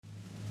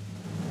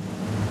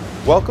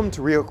Welcome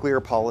to Real Clear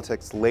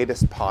Politics'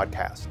 latest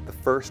podcast, The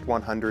First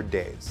 100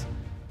 Days.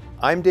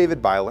 I'm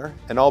David Byler,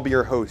 and I'll be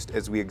your host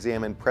as we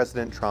examine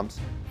President Trump's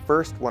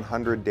first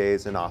 100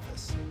 days in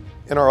office.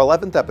 In our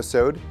 11th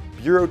episode,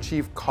 Bureau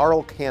Chief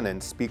Carl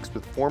Cannon speaks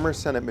with former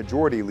Senate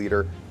Majority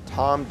Leader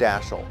Tom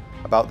Daschle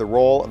about the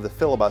role of the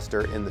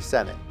filibuster in the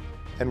Senate.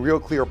 And Real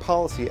Clear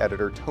Policy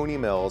Editor Tony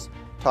Mills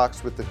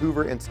talks with the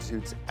Hoover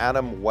Institute's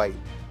Adam White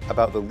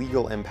about the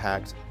legal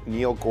impact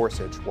Neil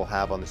Gorsuch will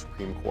have on the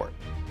Supreme Court.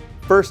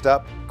 First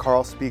up,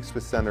 Carl speaks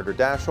with Senator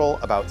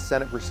Daschle about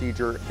Senate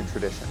procedure and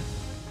tradition.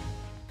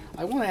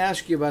 I want to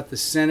ask you about the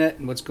Senate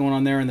and what's going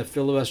on there in the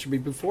filibuster.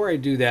 But before I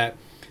do that,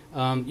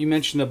 you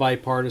mentioned the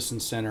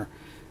Bipartisan Center.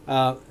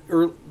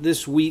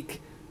 This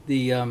week,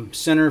 the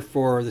Center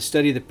for the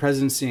Study of the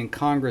Presidency and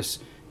Congress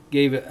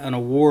gave an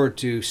award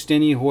to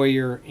Steny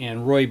Hoyer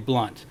and Roy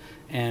Blunt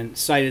and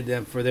cited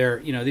them for their,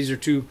 these are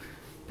two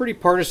pretty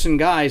partisan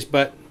guys,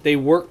 but they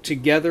worked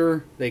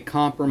together, they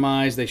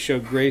compromised, they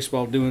showed grace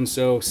while doing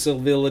so,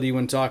 civility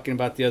when talking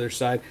about the other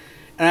side.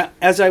 And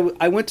as I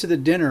went to the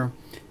dinner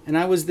and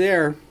I was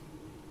there,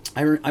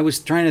 I was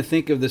trying to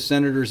think of the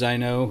senators I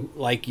know,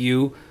 like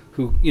you,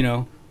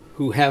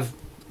 who have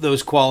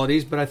those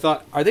qualities, but I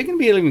thought, are they going to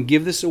be able to even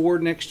give this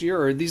award next year,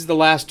 or are these the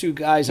last two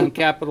guys on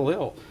Capitol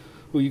Hill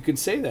who you could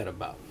say that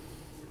about?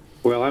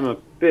 Well, I'm a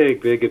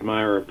big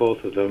admirer of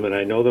both of them, and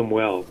I know them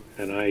well,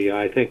 and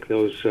I think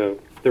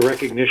the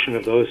recognition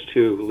of those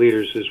two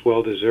leaders is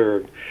well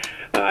deserved.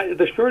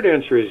 The short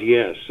answer is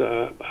yes.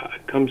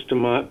 Comes to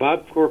mind.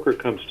 Bob Corker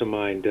comes to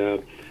mind.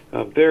 A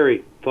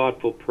very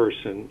thoughtful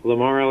person.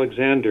 Lamar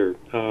Alexander,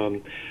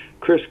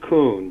 Chris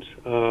Coons.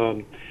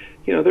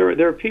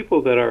 There are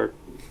people that are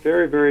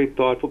very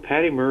thoughtful.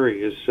 Patty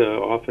Murray is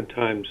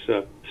oftentimes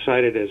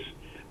cited as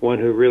one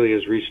who really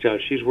has reached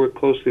out. She's worked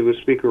closely with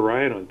Speaker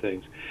Ryan on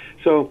things.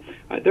 So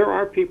there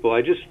are people.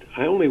 I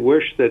only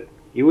wish that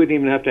you wouldn't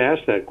even have to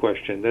ask that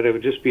question, that it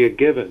would just be a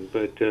given.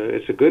 But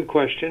it's a good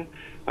question.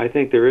 I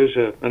think there is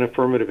an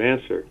affirmative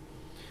answer.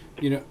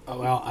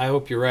 Well, I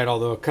hope you're right,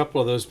 although a couple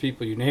of those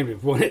people you named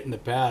have won it in the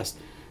past.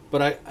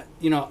 But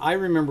I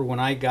remember when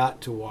I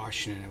got to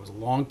Washington, it was a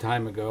long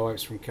time ago. I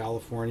was from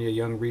California, a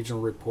young regional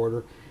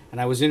reporter,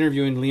 and I was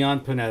interviewing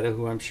Leon Panetta,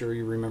 who I'm sure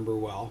you remember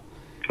well.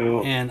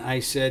 Oh. And I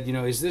said,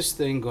 is this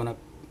thing going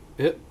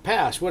to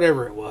pass?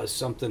 Whatever it was,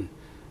 something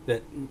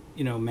that,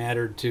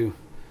 mattered to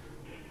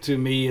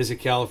me as a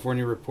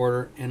California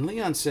reporter. And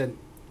Leon said,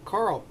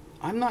 Carl,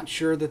 I'm not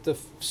sure that the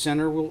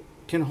center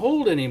can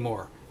hold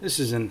anymore. This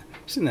is in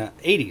the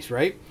 80s,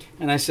 right?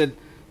 And I said,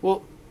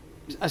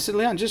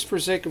 Leon, just for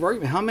sake of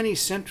argument, how many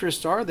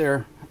centrists are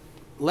there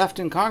left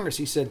in Congress?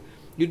 He said,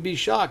 you'd be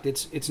shocked.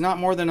 It's not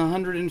more than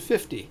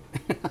 150.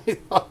 I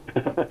thought,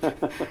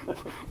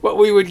 what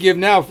we would give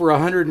now for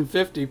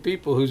 150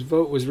 people whose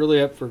vote was really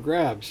up for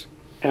grabs.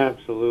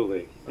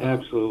 Absolutely.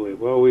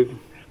 Well,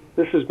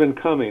 this has been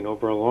coming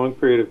over a long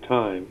period of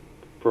time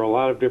for a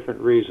lot of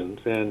different reasons,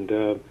 and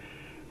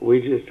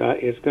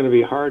it's going to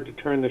be hard to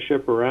turn the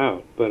ship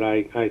around. But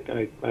I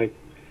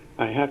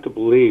have to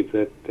believe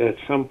that at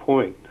some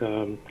point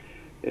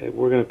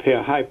we're going to pay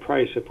a high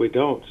price if we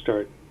don't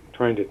start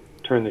trying to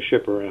turn the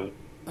ship around.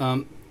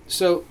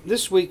 So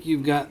this week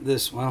you've got the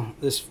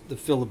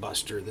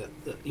filibuster,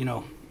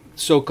 the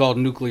so-called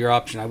nuclear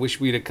option. I wish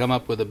we'd have come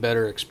up with a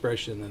better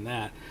expression than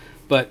that,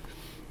 but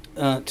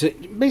to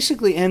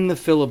basically end the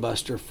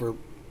filibuster for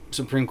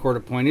Supreme Court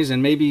appointees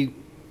and maybe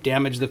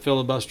damage the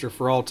filibuster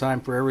for all time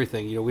for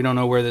everything. We don't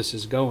know where this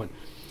is going.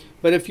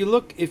 But if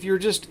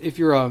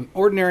you're an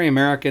ordinary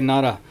American,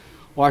 not a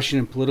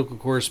Washington political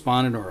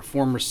correspondent or a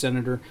former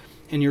senator,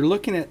 and you're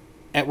looking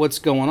at what's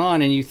going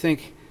on, and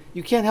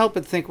you can't help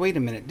but think, wait a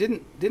minute,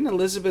 didn't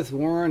Elizabeth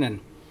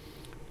Warren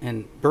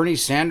and Bernie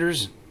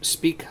Sanders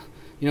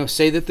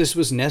say that this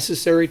was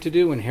necessary to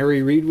do when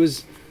Harry Reid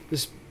was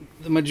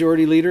the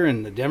majority leader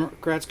and the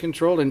Democrats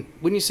controlled? And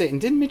wouldn't you say, and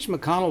didn't Mitch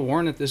McConnell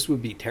warn that this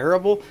would be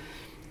terrible?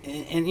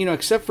 And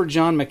except for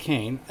John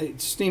McCain,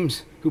 it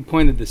seems, who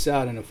pointed this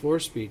out in a floor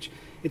speech,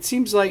 it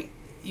seems like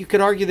you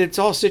could argue that it's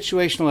all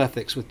situational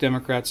ethics with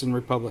Democrats and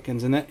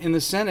Republicans, and that in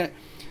the Senate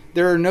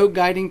there are no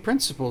guiding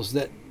principles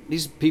that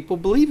these people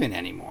believe in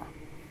anymore.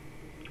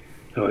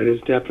 No, it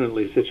is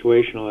definitely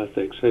situational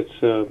ethics.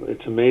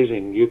 It's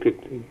amazing. You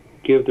could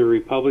give the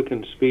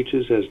Republican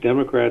speeches as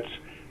Democrats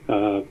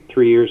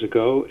 3 years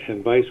ago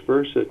and vice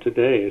versa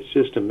today. It's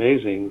just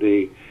amazing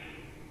the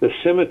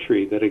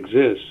symmetry that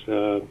exists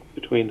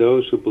between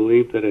those who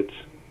believe that it's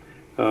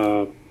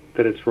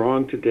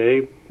wrong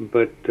today,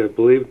 but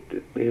believed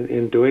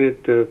in doing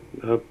it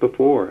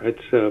before.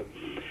 It's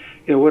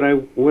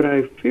what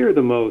I fear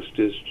the most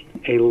is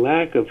a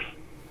lack of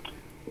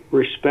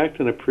respect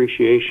and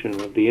appreciation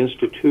of the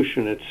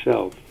institution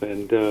itself.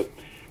 And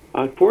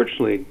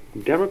unfortunately,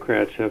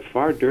 Democrats have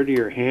far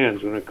dirtier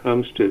hands when it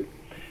comes to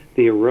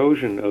the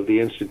erosion of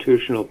the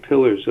institutional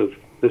pillars of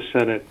the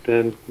Senate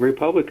than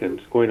Republicans,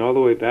 going all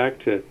the way back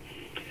to,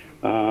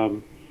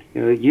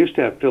 they used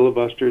to have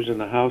filibusters in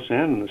the House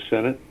and in the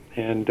Senate,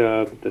 and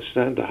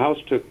the House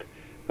took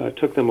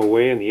took them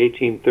away in the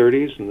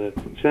 1830s, and the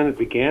Senate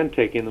began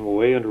taking them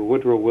away under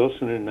Woodrow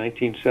Wilson in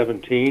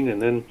 1917,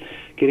 and then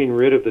getting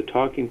rid of the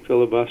talking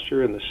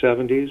filibuster in the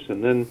 70s,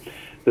 and then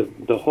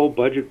the whole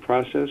budget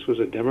process was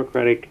a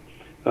Democratic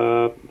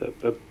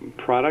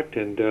product,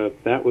 and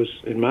that was,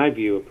 in my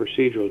view, a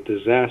procedural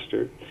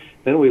disaster.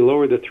 Then we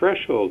lowered the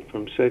threshold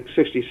from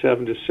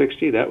 67 to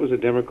 60. That was a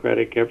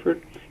Democratic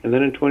effort. And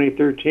then in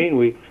 2013,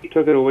 we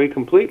took it away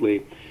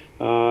completely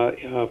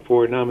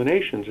for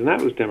nominations, and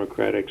that was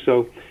Democratic.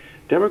 So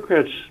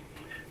Democrats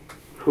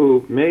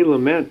who may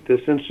lament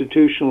this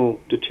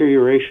institutional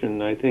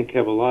deterioration, I think,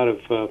 have a lot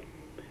of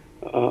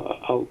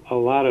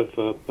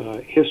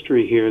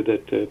history here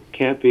that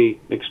can't be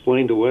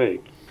explained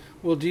away.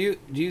 Well, do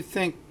you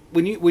think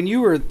when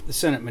you were the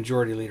Senate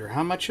Majority Leader,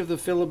 how much of the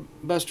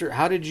filibuster?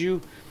 How did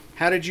you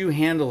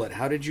handle it?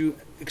 How did you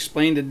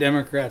explain to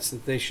Democrats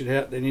that they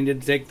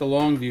needed to take the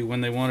long view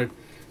when they wanted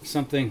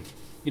something?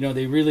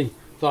 They really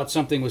thought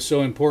something was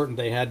so important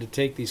they had to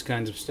take these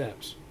kinds of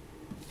steps.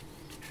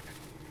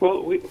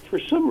 Well, for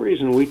some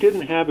reason, we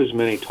didn't have as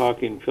many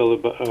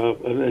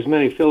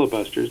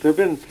filibusters. There've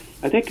been,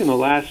 I think, in the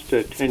last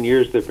 10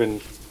 years, there've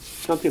been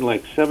something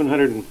like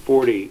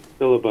 740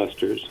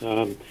 filibusters.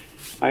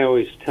 I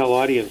always tell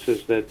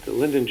audiences that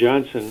Lyndon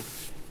Johnson,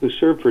 who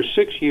served for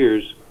 6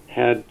 years,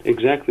 had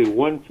exactly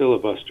one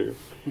filibuster,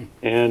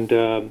 and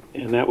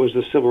that was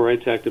the Civil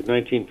Rights Act of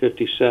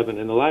 1957.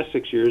 In the last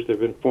 6 years, there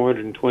have been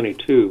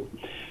 422.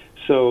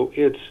 So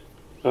it's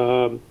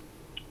a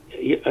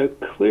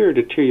clear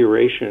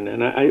deterioration.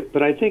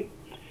 But I think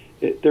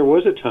there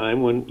was a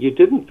time when you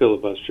didn't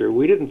filibuster.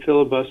 We didn't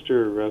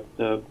filibuster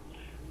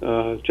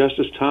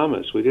Justice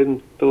Thomas. We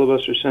didn't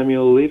filibuster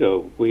Samuel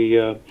Alito.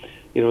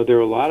 There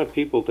are a lot of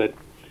people that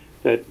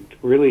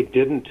really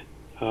didn't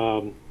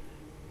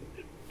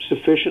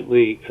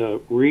sufficiently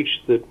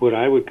reach what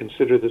I would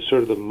consider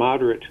the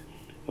moderate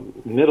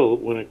middle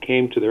when it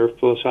came to their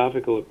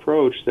philosophical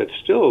approach, that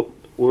still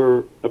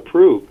were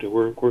approved,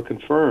 were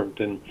confirmed,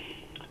 and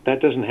that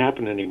doesn't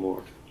happen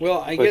anymore.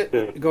 Well,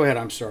 go ahead.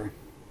 I'm sorry.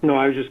 No,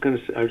 I was just going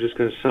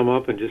to sum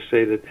up and just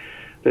say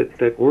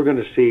that we're going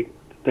to see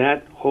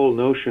that whole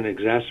notion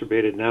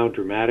exacerbated now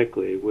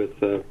dramatically with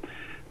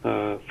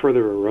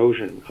further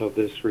erosion of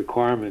this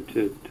requirement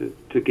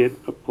to get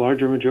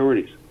larger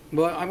majorities.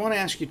 Well, I want to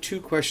ask you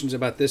two questions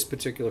about this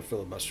particular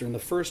filibuster, and the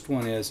first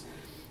one is,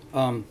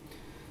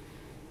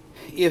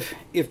 if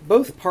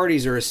both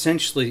parties are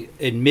essentially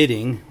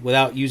admitting,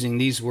 without using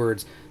these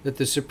words, that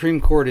the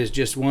Supreme Court is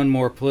just one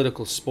more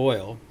political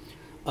spoil,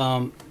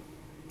 and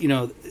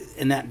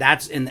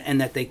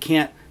that they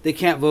can't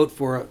vote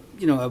for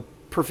a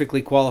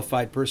perfectly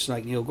qualified person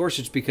like Neil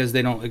Gorsuch because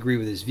they don't agree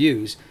with his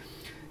views.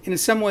 And in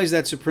some ways,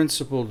 that's a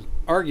principled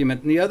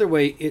argument. And the other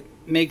way, it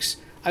makes,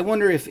 I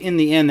wonder if in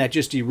the end that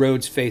just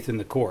erodes faith in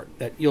the court,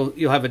 that you'll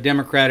have a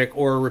Democratic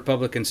or a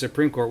Republican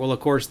Supreme Court. Well, of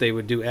course, they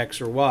would do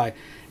X or Y.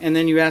 And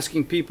then you're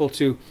asking people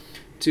to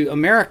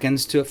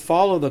Americans to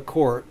follow the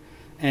court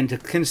and to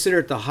consider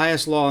it the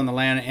highest law in the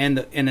land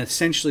and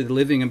essentially the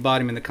living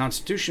embodiment of the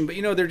Constitution. But,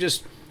 they're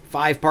just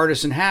 5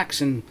 partisan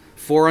hacks and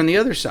 4 on the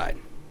other side.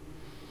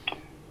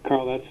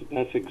 Carl,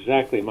 that's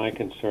exactly my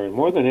concern.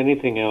 More than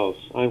anything else,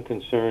 I am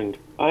concerned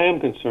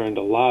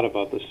a lot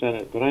about the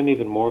Senate, but I'm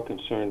even more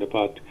concerned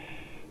about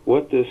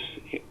what this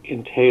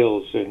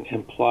entails and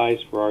implies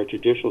for our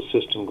judicial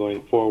system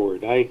going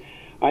forward. I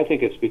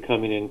think it's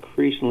becoming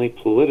increasingly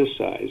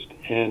politicized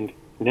and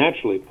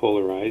naturally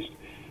polarized,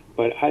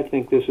 but I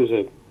think this is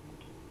a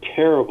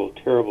terrible,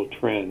 terrible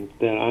trend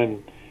that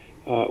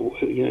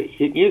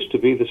it used to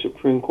be the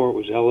Supreme Court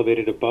was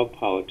elevated above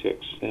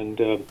politics, and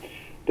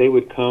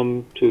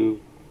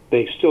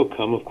they still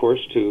come, of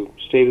course, to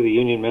State of the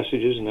Union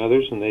messages and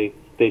others, and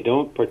they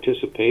don't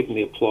participate in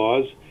the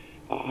applause.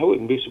 I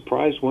wouldn't be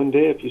surprised one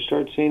day if you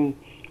start seeing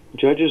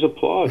judges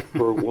applaud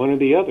for one or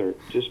the other,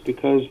 just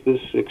because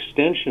this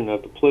extension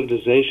of the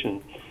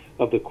politicization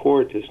of the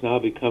court is now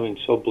becoming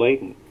so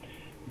blatant.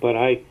 But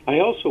I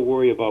also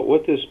worry about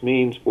what this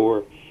means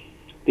for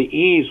the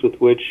ease with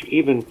which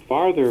even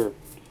farther,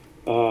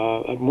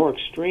 more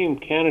extreme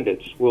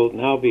candidates will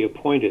now be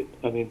appointed.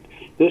 I mean,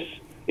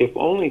 if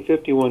only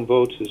 51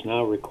 votes is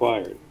now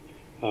required,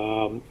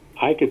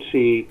 I could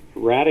see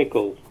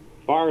radical,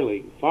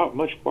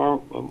 much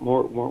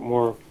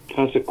more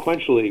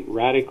consequentially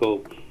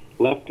radical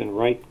left and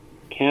right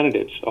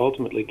candidates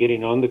ultimately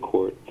getting on the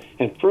court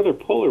and further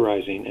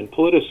polarizing and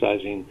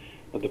politicizing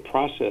the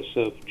process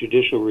of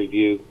judicial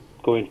review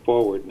going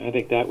forward. And I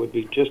think that would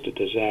be just a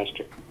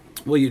disaster.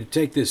 Well, you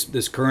take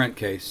this current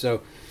case.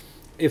 So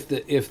if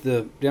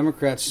the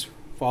Democrats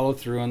follow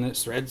through on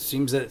this thread, it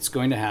seems that it's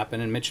going to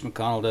happen, and Mitch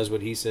McConnell does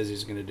what he says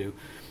he's going to do,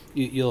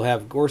 you'll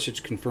have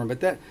Gorsuch confirmed.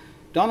 But that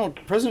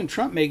President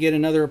Trump may get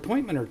another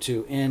appointment or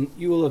two, and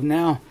you will have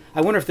now.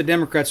 I wonder if the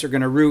Democrats are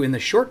going to rue in the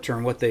short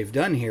term what they've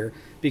done here,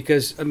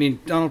 because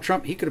Donald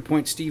Trump, he could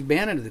appoint Steve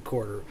Bannon to the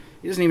court. Or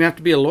he doesn't even have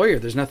to be a lawyer.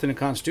 There's nothing in the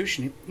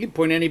Constitution. He can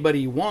appoint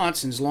anybody he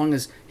wants, and as long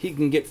as he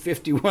can get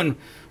 51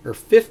 or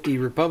 50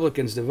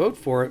 Republicans to vote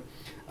for it.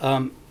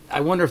 I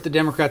wonder if the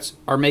Democrats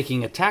are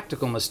making a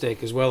tactical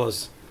mistake as well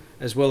as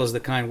the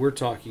kind we're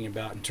talking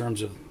about in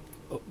terms of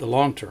the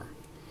long term.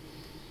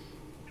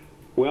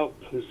 Well,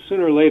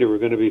 sooner or later we're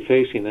going to be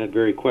facing that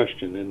very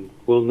question, and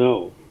we'll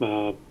know.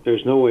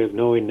 There's no way of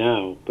knowing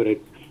now, but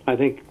I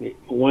think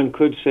one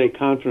could say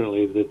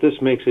confidently that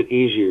this makes it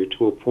easier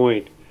to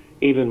appoint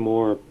even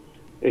more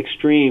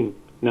extreme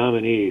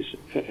nominees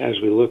as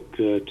we look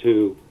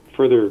to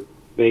further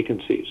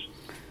vacancies.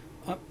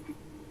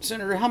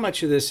 Senator, how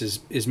much of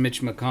this is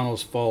Mitch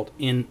McConnell's fault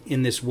in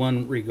this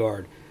one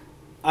regard?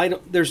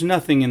 There's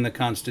nothing in the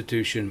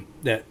Constitution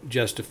that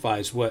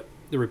justifies what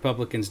the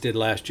Republicans did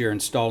last year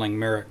installing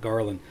Merrick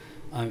Garland.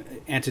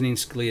 Antonin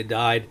Scalia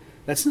died.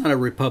 That's not a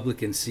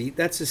Republican seat.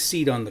 That's a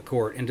seat on the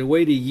court. And to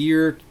wait a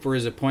year for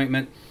his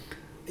appointment,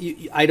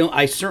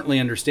 I certainly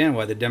understand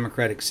why the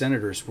Democratic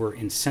senators were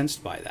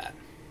incensed by that.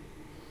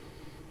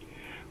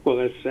 Well,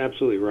 that's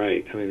absolutely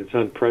right. I mean, it's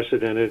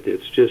unprecedented.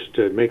 It's just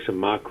makes a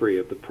mockery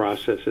of the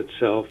process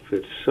itself.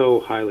 It's so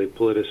highly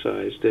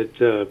politicized.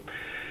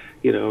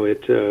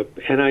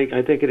 And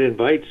I think it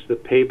invites the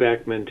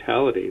payback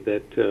mentality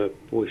that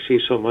we see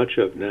so much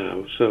of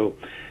now. So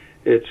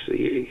it's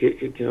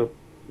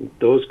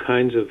those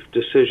kinds of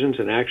decisions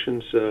and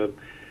actions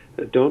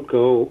don't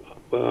go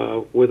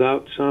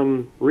without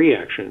some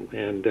reaction,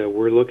 and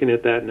we're looking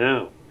at that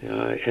now.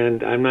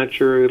 And I'm not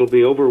sure it'll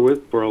be over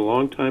with for a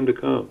long time to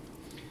come.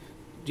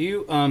 Do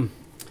you,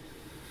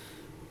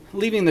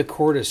 leaving the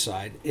court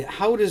aside,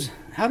 how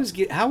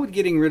would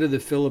getting rid of the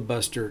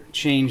filibuster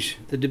change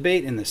the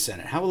debate in the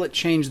Senate? How will it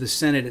change the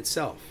Senate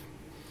itself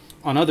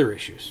on other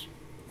issues?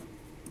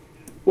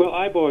 Well,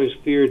 I've always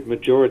feared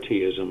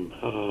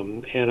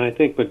majorityism, and I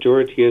think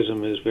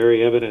majorityism is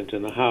very evident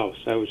in the House.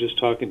 I was just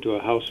talking to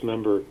a House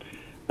member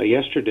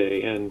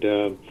yesterday,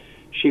 and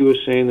she was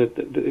saying that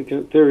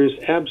there is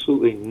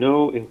absolutely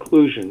no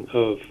inclusion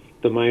of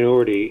the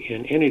minority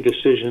in any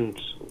decisions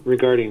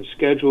regarding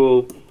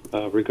schedule,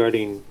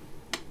 regarding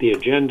the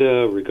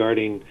agenda,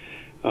 regarding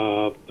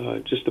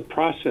just the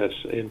process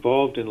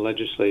involved in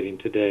legislating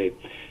today.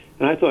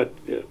 And I thought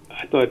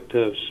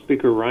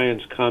Speaker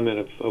Ryan's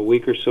comment a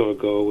week or so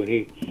ago, when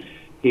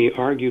he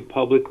argued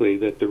publicly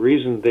that the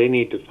reason they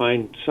need to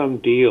find some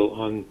deal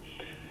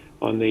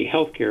on the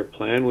health care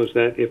plan was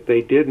that if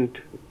they didn't,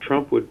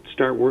 Trump would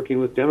start working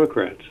with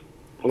Democrats.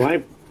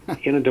 Well,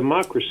 in a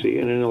democracy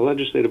and in a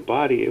legislative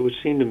body, it would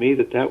seem to me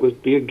that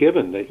would be a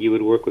given, that you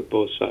would work with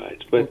both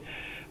sides. But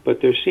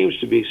there seems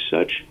to be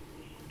such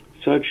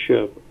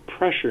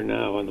pressure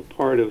now on the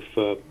part of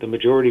the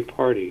majority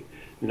party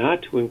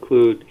not to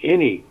include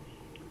any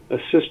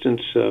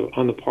assistance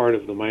on the part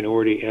of the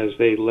minority as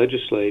they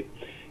legislate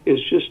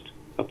is just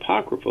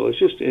apocryphal. It's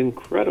just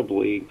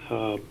incredibly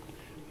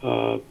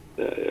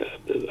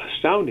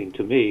astounding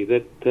to me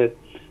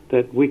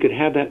that we could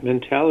have that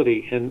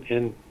mentality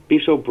and be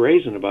so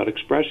brazen about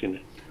expressing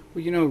it.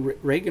 Well,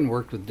 Reagan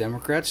worked with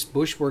Democrats.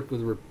 Bush worked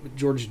with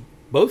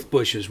both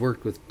Bushes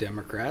worked with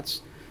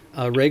Democrats.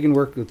 Reagan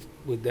worked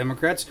with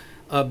Democrats.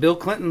 Bill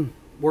Clinton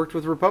worked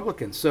with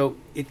Republicans. So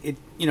we're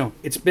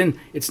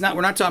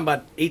not talking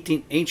about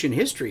ancient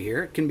history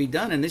here. It can be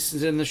done, and this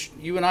is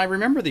you and I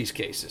remember these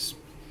cases.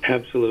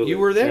 Absolutely. You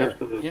were there.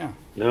 Absolutely. Yeah.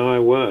 No, I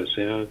was.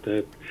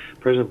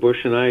 President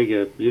Bush and I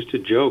used to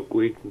joke.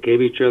 We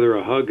gave each other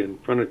a hug in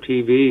front of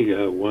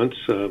TV once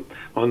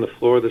on the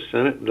floor of the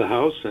Senate, the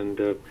House,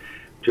 and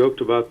joked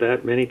about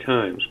that many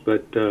times.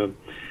 But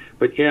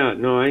yeah,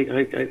 no,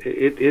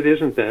 it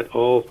isn't that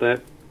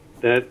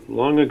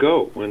long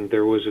ago when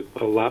there was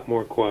a lot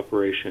more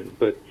cooperation.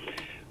 But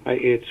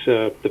it's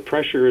the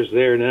pressure is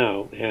there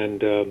now,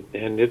 and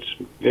it's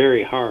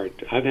very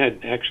hard. I've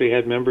actually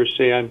had members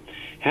say, I'm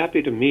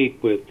happy to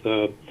meet with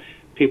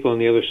people on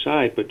the other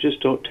side, but just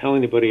don't tell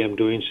anybody I'm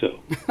doing so.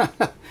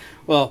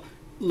 Well,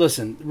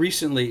 listen,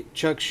 recently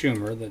Chuck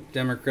Schumer, the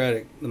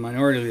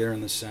minority leader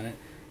in the Senate,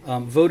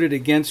 voted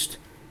against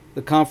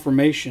the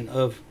confirmation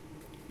of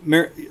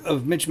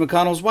Mitch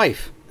McConnell's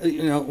wife.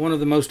 One of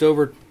the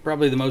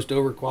probably the most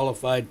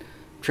overqualified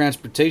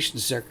transportation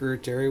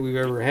secretary we've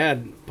ever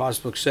had,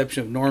 possible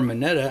exception of Norm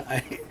Mineta.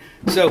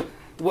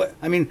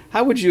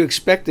 How would you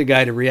expect a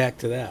guy to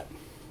react to that?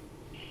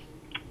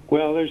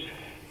 Well, there's,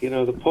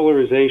 the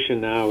polarization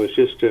now is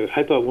just,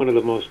 I thought one of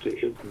the most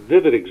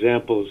vivid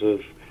examples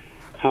of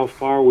how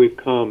far we've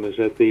come is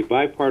that the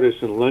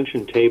bipartisan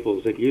luncheon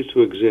tables that used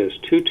to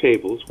exist, two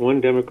tables,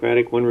 one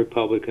Democratic, one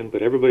Republican,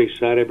 but everybody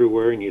sat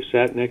everywhere and you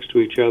sat next to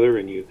each other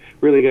and you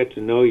really got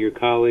to know your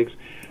colleagues.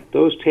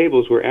 Those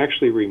tables were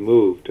actually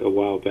removed a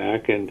while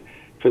back, and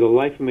for the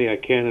life of me, I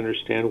can't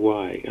understand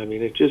why. I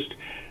mean, just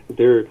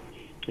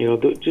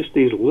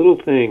these little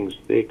things,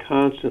 they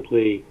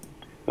constantly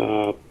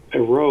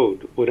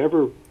erode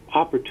whatever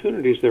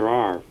opportunities there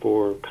are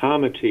for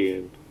comity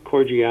and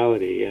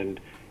cordiality and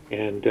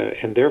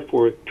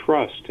therefore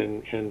trust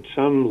and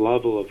some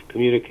level of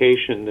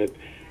communication that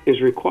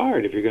is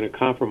required if you're going to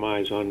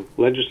compromise on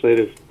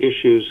legislative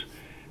issues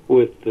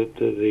with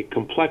the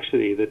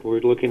complexity that we're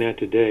looking at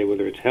today,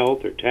 whether it's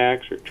health or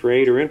tax or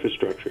trade or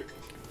infrastructure.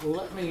 Well,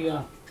 let me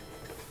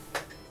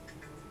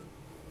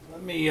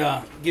Let me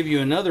give you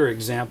another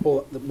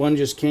example. One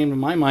just came to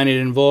my mind. It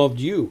involved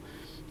you.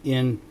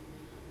 In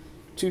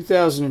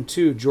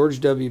 2002,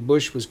 George W.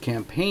 Bush was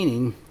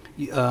campaigning.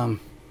 It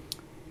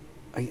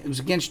was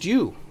against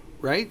you,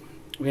 right?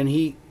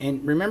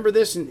 And remember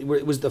this? It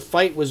was the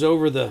fight was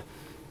over the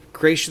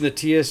creation of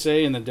the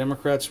TSA, and the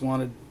Democrats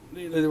wanted.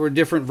 There were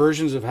different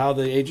versions of how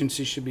the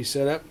agency should be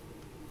set up,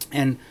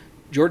 and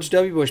George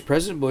W. Bush,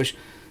 President Bush,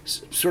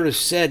 sort of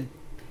said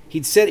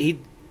he'd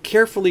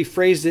carefully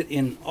phrased it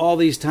in all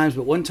these times,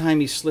 but one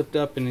time he slipped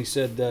up and he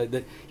said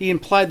that he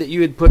implied that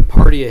you had put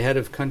party ahead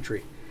of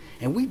country,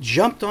 and we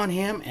jumped on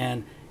him,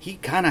 and he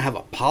kind of have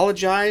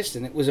apologized,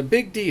 and it was a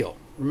big deal.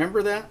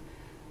 Remember that?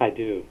 I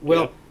do.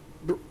 Well,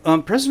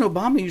 yeah. President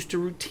Obama used to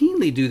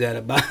routinely do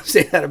that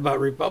say that about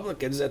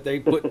Republicans, that they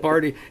put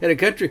party ahead of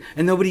country,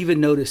 and nobody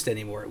even noticed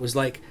anymore. It was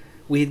like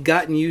we had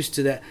gotten used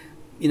to that.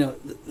 You know,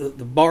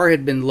 the bar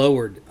had been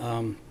lowered,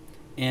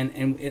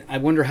 and I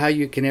wonder how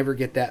you can ever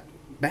get that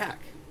back.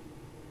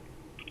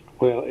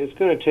 Well, it's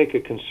going to take a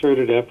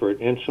concerted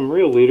effort and some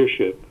real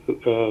leadership,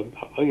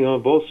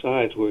 on both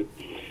sides, where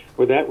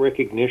that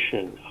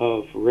recognition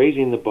of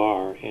raising the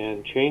bar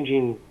and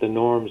changing the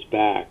norms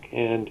back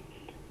and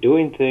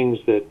doing things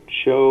that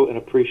show an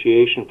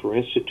appreciation for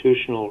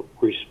institutional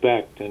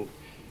respect and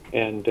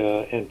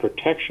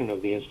protection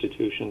of the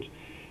institutions,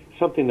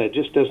 something that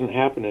just doesn't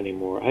happen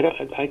anymore.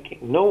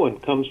 No one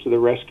comes to the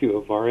rescue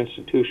of our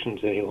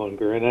institutions any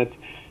longer, and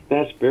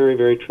that's very,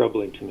 very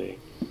troubling to me.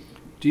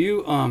 Do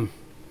you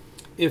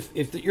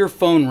if your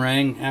phone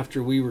rang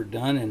after we were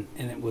done,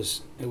 and it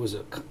was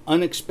an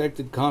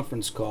unexpected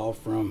conference call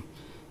from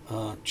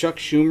Chuck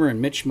Schumer and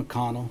Mitch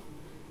McConnell,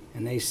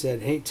 and they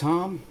said, "Hey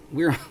Tom,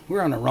 we're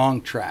on the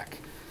wrong track,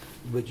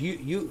 but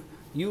you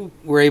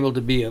were able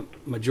to be a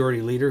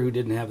majority leader who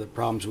didn't have the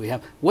problems we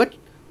have. What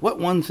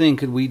one thing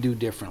could we do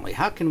differently?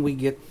 How can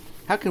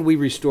we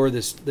restore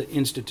the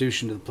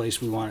institution to the place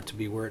we want it to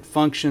be, where it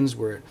functions,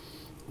 where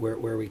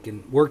we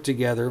can work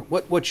together?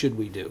 What should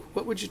we do?"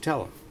 What would you tell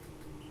them?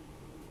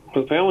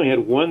 Well, if I only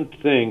had one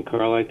thing,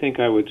 Carl, I think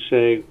I would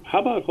say,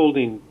 how about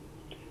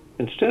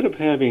instead of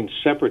having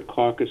separate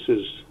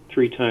caucuses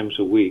 3 times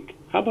a week,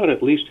 how about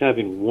at least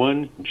having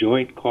one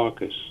joint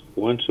caucus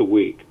once a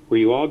week, where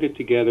you all get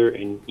together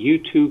and you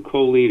two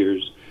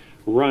co-leaders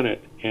run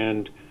it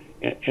and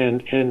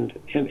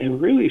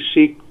really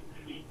seek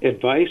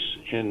advice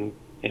and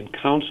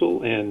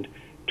counsel and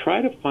try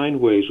to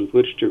find ways with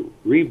which to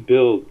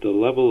rebuild the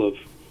level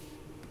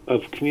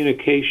of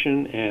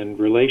communication and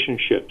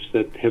relationships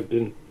that have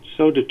been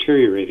so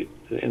deteriorated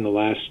in the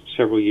last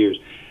several years.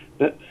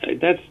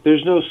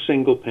 There's no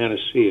single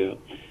panacea.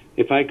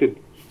 If I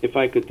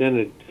could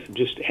then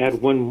just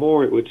add one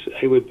more, it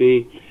would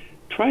be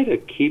try to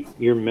keep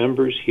your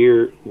members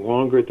here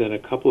longer than a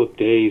couple of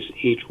days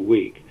each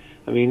week.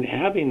 I mean,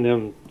 having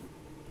them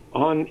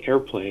on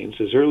airplanes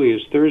as early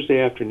as Thursday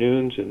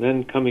afternoons and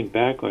then coming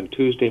back on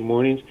Tuesday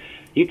mornings,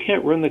 you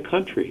can't run the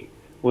country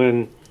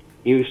when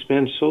you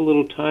spend so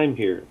little time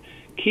here.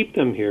 Keep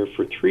them here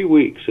for 3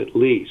 weeks at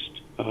least,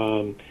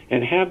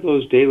 and have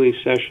those daily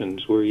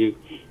sessions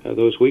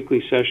those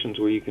weekly sessions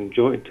where you can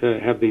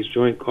have these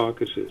joint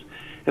caucuses.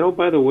 And oh,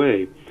 by the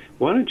way,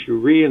 why don't you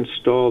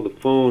reinstall the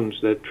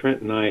phones that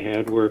Trent and I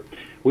had, where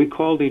we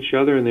called each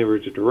other and they were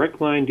a direct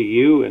line to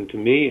you and to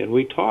me, and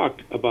we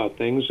talked about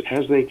things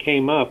as they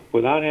came up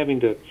without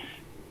having to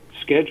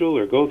schedule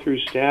or go through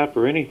staff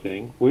or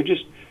anything. We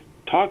just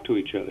talked to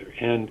each other,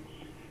 and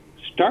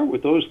start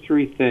with those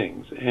 3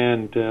 things,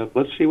 and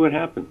let's see what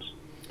happens.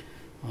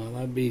 Well,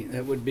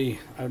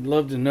 I'd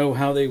love to know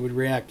how they would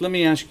react. Let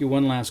me ask you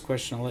one last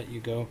question. I'll let you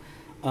go.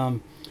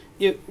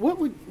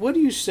 What do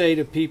you say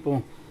to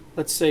people,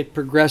 let's say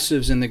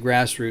progressives in the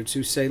grassroots,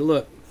 who say,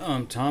 "Look,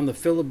 Tom, the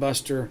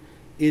filibuster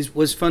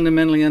was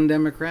fundamentally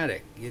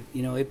undemocratic.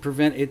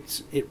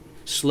 It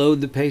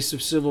slowed the pace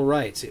of civil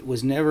rights. It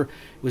was never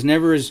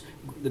as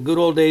the good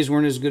old days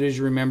weren't as good as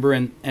you remember,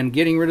 and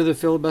getting rid of the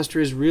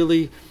filibuster is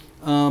really,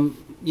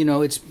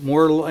 it's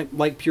more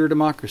like pure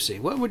democracy."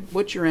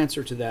 What's your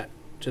answer to that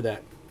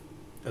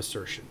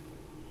assertion?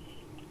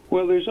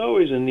 Well, there's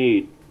always a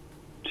need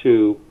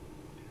to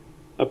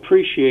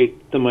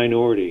appreciate the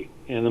minority,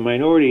 and the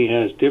minority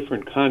has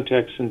different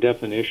contexts and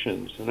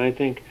definitions, and I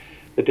think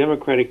the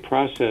democratic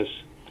process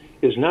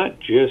is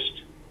not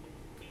just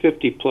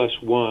 50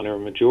 plus 1 or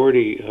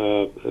majority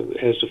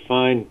as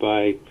defined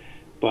by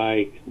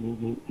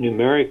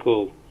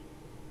numerical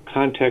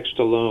context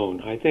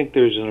alone. I think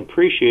there's an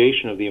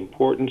appreciation of the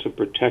importance of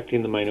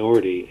protecting the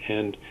minority,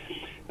 and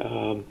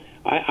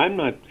I'm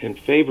not in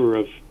favor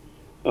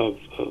of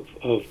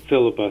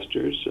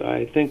filibusters.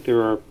 I think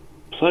there are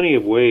plenty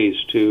of ways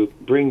to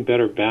bring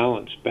better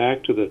balance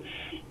back to the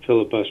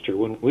filibuster.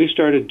 When we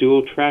started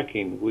dual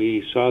tracking,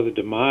 we saw the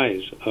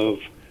demise of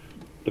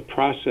the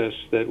process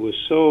that was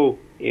so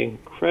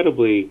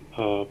incredibly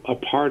a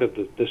part of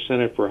the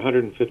Senate for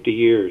 150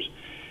 years.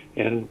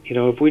 And,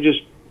 if we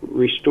just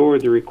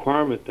restored the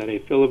requirement that a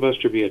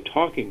filibuster be a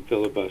talking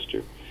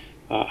filibuster,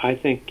 I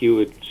think you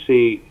would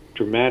see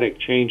dramatic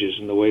changes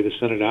in the way the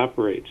Senate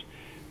operates.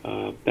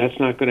 That's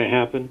not going to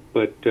happen,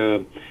 but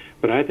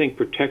I think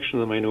protection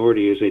of the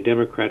minority is a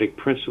democratic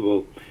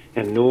principle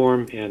and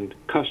norm and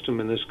custom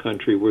in this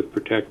country worth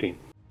protecting.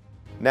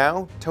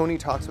 Now, Tony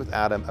talks with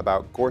Adam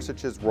about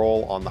Gorsuch's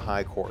role on the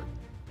High Court.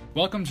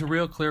 Welcome to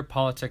Real Clear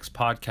Politics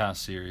podcast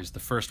series, The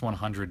First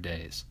 100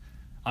 Days.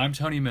 I'm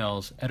Tony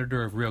Mills,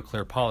 editor of Real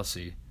Clear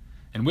Policy,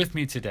 and with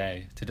me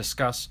today to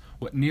discuss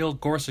what Neil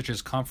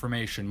Gorsuch's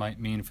confirmation might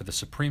mean for the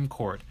Supreme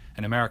Court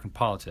and American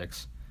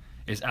politics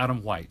is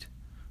Adam White,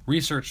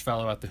 research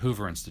fellow at the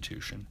Hoover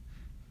Institution.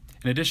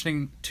 In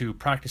addition to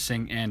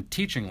practicing and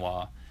teaching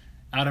law,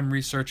 Adam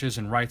researches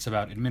and writes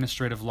about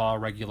administrative law,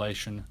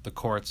 regulation, the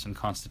courts, and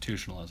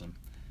constitutionalism.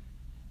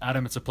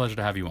 Adam, it's a pleasure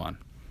to have you on.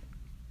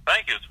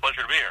 Thank you. It's a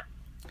pleasure to be here.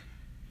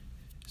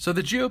 So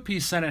the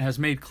GOP Senate has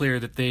made clear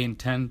that they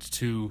intend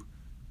to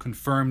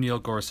confirm Neil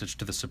Gorsuch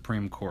to the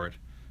Supreme Court,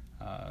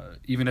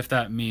 even if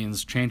that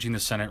means changing the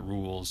Senate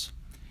rules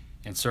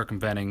and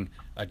circumventing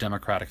a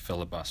Democratic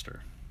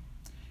filibuster.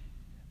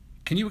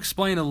 Can you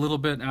explain a little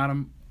bit,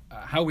 Adam,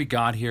 how we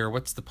got here,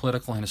 what's the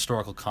political and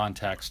historical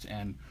context,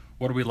 and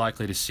what are we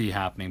likely to see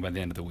happening by the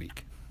end of the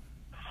week?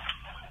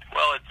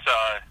 Well,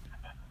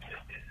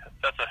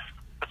 that's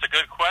a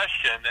good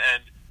question,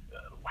 and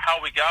how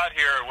we got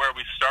here and where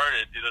we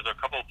started, there's a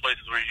couple of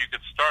places where you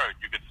could start.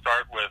 You could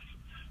start with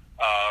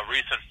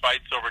recent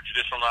fights over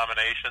judicial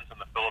nominations and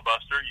the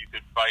filibuster. You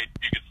could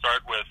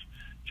start with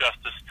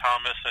Justice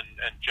Thomas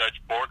and Judge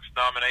Bork's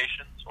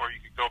nominations, or you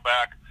could go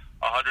back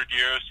 100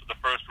 years to the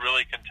first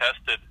really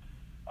contested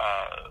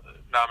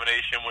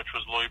nomination, which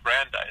was Louis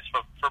Brandeis.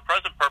 But for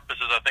present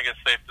purposes, I think it's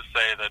safe to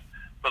say that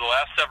for the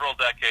last several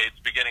decades,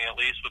 beginning at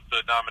least with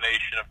the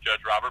nomination of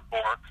Judge Robert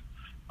Bork,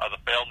 the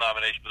failed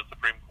nomination for the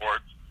Supreme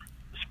Court,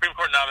 the Supreme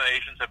Court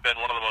nominations have been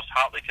one of the most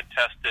hotly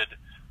contested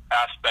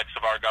aspects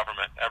of our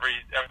government.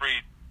 Every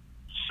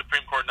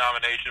Supreme Court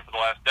nomination for the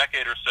last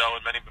decade or so,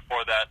 and many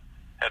before that,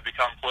 have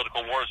become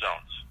political war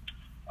zones.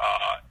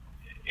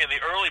 In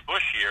the early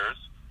Bush years,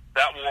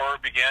 that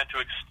war began to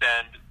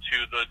extend to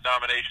the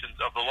nominations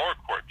of the lower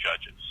court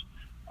judges,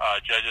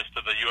 judges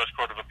to the U.S.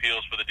 Court of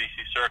Appeals for the D.C.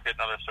 Circuit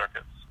and other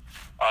circuits.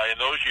 In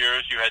those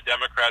years, you had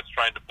Democrats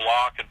trying to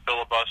block and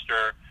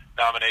filibuster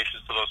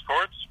nominations to those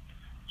courts.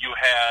 You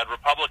had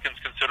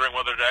Republicans considering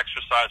whether to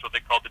exercise what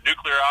they called the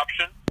nuclear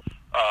option,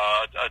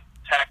 a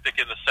tactic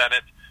in the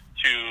Senate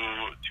to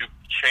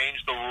change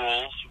the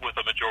rules with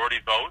a majority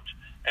vote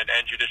and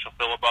end judicial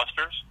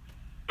filibusters.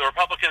 The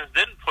Republicans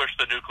didn't push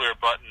the nuclear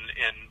button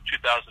in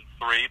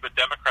 2003, but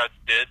Democrats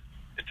did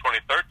in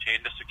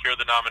 2013 to secure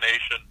the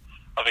nomination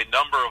of a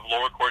number of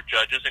lower court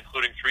judges,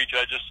 including 3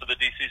 judges to the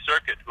D.C.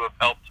 Circuit, who have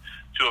helped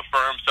to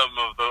affirm some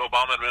of the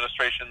Obama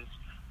administration's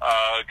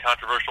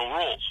controversial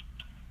rules.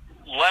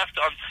 Left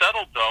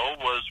unsettled, though,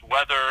 was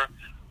whether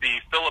the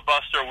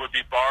filibuster would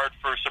be barred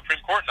for Supreme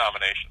Court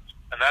nominations.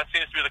 And that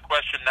seems to be the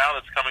question now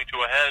that's coming to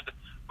a head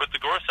with the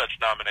Gorsuch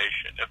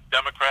nomination. If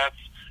Democrats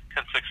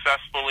can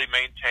successfully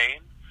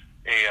maintain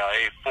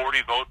a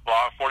 41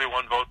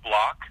 vote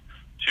block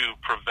to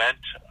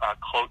prevent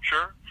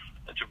cloture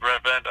and to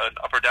prevent an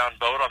up or down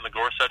vote on the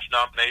Gorsuch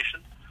nomination,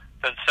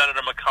 then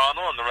Senator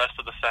McConnell and the rest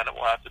of the Senate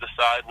will have to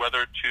decide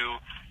whether to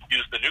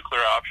use the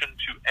nuclear option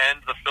to end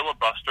the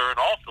filibuster and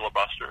all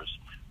filibusters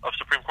of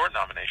Supreme Court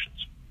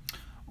nominations.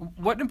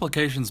 What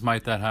implications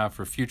might that have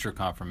for future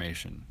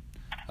confirmations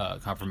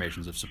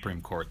of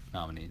Supreme Court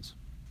nominees?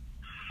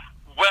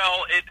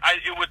 Well,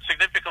 it would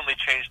significantly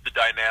change the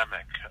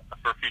dynamic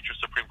for future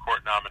Supreme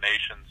Court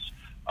nominations,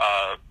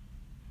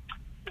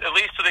 at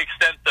least to the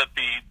extent that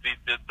the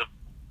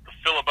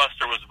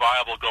filibuster was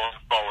viable going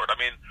forward. I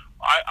mean,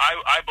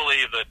 I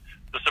believe that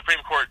the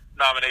Supreme Court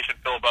nomination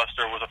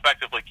filibuster was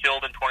effectively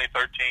killed in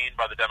 2013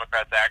 by the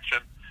Democrats' action,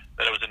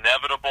 that it was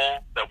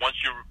inevitable, that once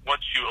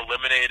you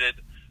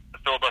eliminated the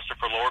filibuster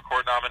for lower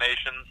court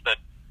nominations, that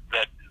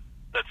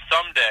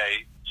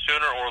someday,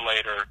 sooner or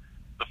later,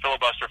 the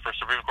filibuster for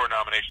Supreme Court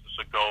nominations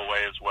would go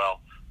away as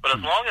well. But as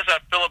long as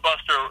that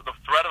filibuster, the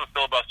threat of a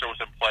filibuster was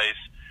in place,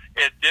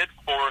 it did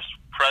force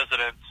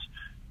presidents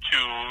to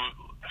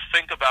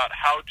think about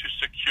how to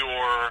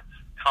secure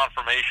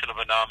confirmation of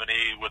a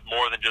nominee with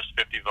more than just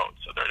 50 votes.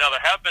 So there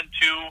have been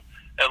two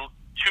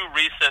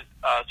recent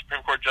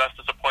Supreme Court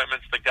justice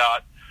appointments that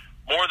got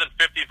more than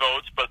 50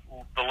 votes, but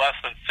the less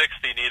than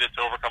 60 needed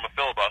to overcome a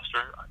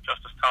filibuster,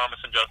 Justice Thomas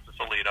and Justice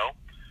Alito.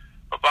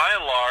 But by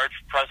and large,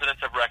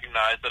 presidents have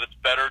recognized that it's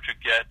better to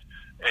get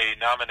a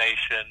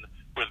nomination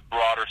with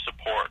broader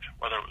support,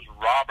 whether it was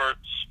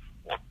Roberts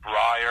or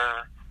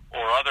Breyer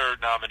or other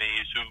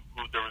nominees who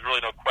there was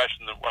really no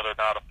question that whether or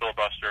not a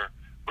filibuster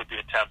would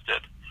be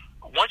attempted.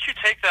 Once you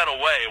take that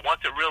away,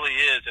 once it really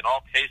is, in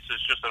all cases,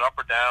 just an up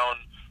or down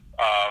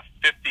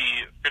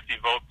 51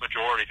 vote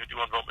majority,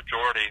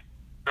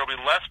 there will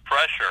be less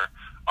pressure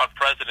on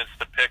presidents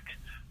to pick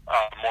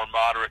more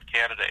moderate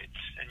candidates.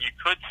 And you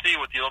could see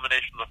with the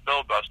elimination of the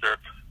filibuster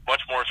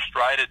much more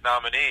strident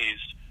nominees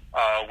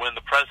when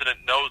the president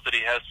knows that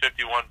he has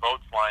 51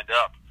 votes lined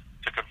up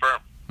to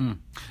confirm.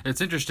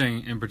 It's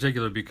interesting in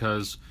particular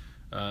because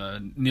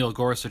Neil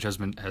Gorsuch has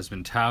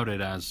been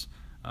touted as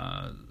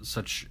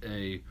such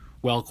a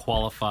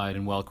well-qualified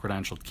and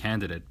well-credentialed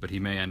candidate, but he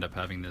may end up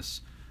having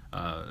this,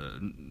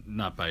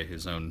 not by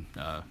his own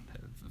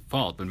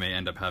fault, but may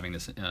end up having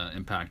this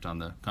impact on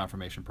the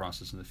confirmation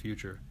process in the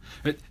future.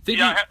 I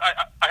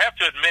have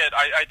to admit,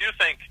 I do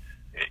think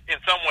in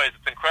some ways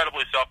it's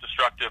incredibly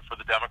self-destructive for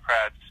the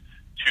Democrats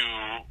to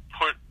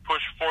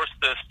force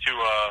this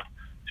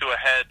to a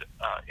head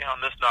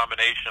on this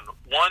nomination.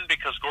 One,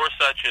 because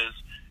Gorsuch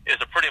is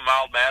a pretty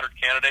mild-mannered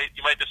candidate.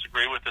 You might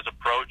disagree with his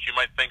approach. You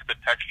might think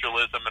that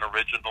textualism and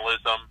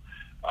originalism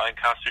and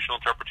constitutional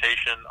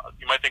interpretation,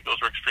 you might think those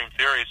are extreme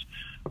theories.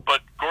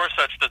 But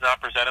Gorsuch does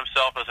not present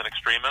himself as an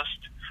extremist.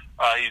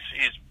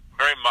 He's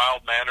very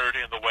mild-mannered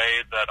in the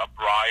way that a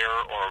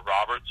Breyer or a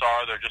Roberts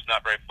are. They're just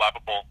not very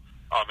flappable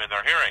in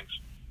their hearings.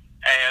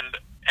 And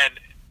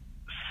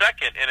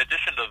second, in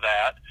addition to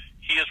that,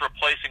 he is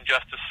replacing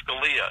Justice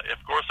Scalia. If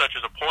Gorsuch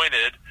is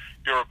appointed,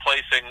 you're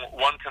replacing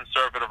one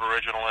conservative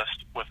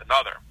originalist with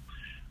another.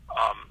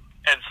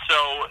 And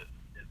so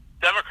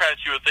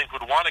Democrats, you would think,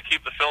 would want to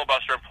keep the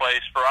filibuster in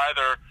place for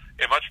either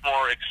a much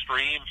more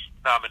extreme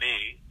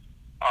nominee,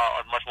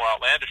 a much more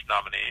outlandish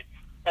nominee,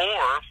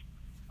 or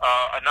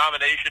a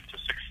nomination to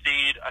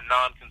succeed a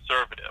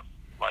non-conservative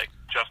like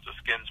Justice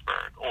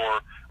Ginsburg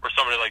or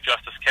somebody like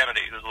Justice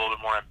Kennedy, who's a little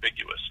bit more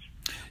ambiguous.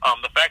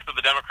 The fact that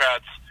the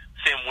Democrats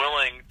seem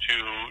willing to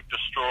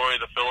destroy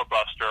the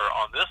filibuster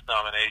on this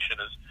nomination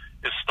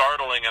is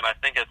startling, and I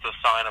think it's a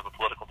sign of the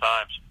political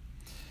times.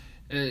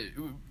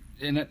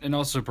 And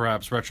also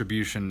perhaps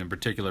retribution in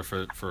particular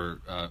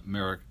for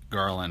Merrick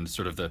Garland,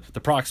 sort of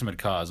the proximate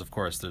cause. Of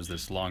course, there's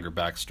this longer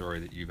backstory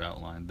that you've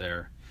outlined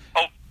there.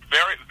 Oh,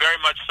 very, very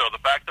much so.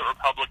 The fact that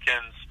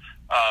Republicans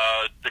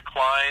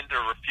declined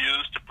or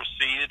refused to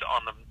proceed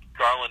on the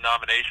Garland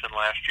nomination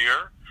last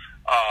year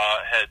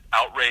had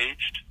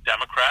outraged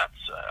Democrats,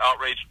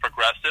 outraged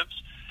progressives,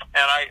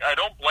 and I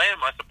don't blame,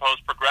 I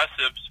suppose,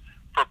 progressives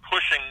for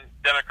pushing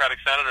Democratic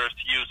senators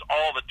to use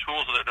all the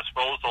tools at their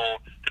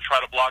disposal to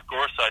try to block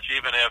Gorsuch,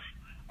 even if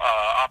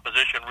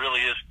opposition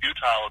really is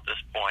futile at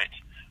this point.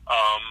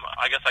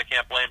 I guess I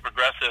can't blame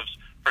progressives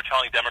for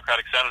telling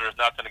Democratic senators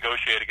not to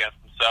negotiate against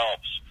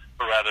themselves,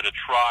 but rather to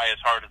try as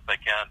hard as they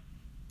can.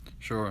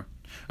 Sure.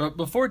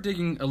 Before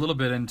digging a little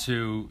bit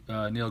into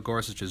Neil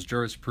Gorsuch's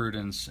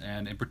jurisprudence,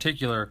 and in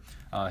particular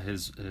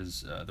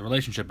the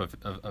relationship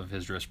of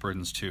his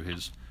jurisprudence to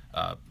his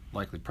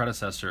likely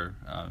predecessor,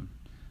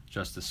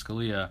 Justice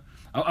Scalia,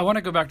 I want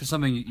to go back to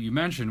something you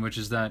mentioned, which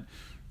is that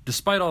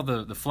despite all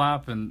the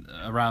flap and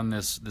around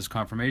this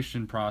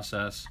confirmation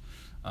process,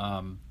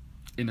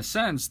 in a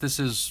sense, this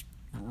is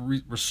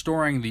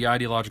restoring the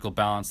ideological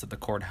balance that the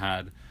court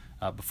had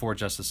before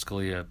Justice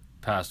Scalia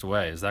passed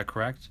away. Is that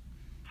correct?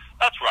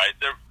 That's right.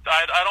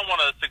 I don't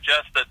want to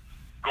suggest that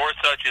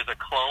Gorsuch is a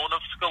clone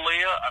of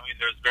Scalia. I mean,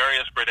 there's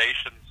various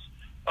gradations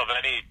of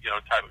any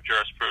type of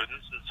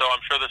jurisprudence, and so I'm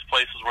sure there's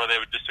places where they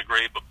would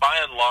disagree. But by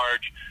and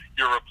large,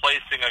 you're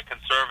replacing a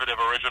conservative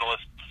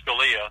originalist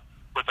Scalia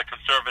with a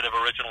conservative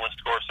originalist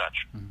Gorsuch.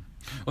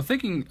 Mm-hmm. Well,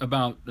 thinking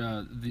about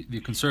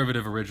the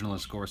conservative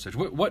originalist Gorsuch,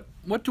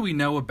 what do we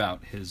know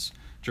about his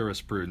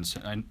jurisprudence?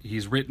 And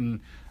he's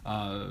written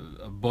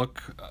a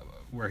book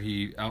where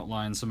he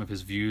outlines some of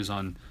his views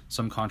on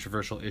some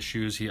controversial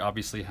issues. He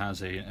obviously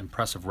has an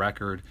impressive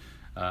record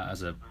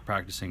as a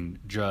practicing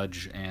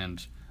judge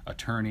and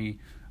attorney.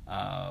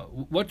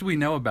 What do we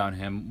know about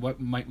him?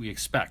 What might we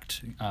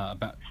expect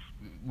about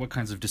what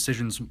kinds of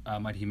decisions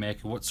might he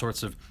make? What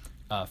sorts of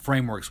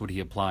frameworks would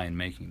he apply in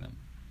making them?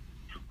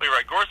 Well, you're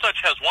right.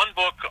 Gorsuch has one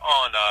book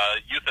on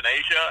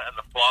euthanasia and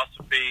the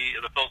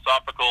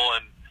philosophical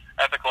and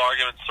ethical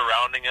arguments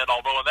surrounding it,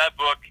 although in that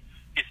book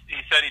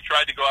he said he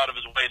tried to go out of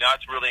his way not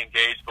to really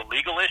engage the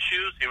legal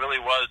issues. He really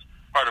was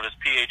part of his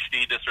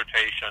PhD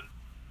dissertation.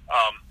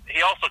 He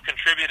also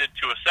contributed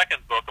to a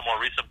second book, a more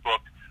recent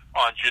book,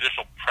 on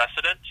judicial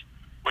precedent,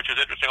 which is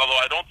interesting,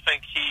 although I don't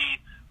think he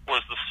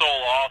was the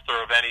sole author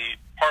of any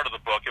part of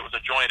the book. It was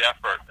a joint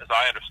effort, as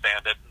I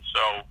understand it, and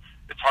so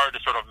it's hard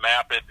to sort of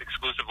map it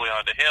exclusively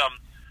onto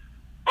him.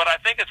 But I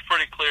think it's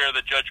pretty clear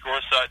that Judge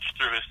Gorsuch,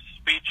 through his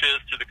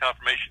speeches, through the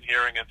confirmation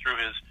hearing, and through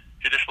his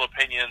judicial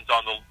opinions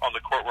on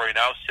the court where he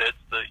now sits,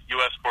 the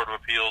U.S. Court of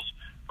Appeals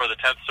for the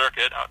 10th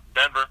Circuit out in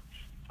Denver,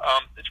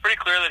 it's pretty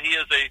clear that he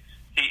is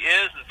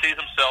and sees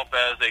himself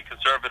as a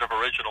conservative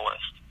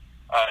originalist.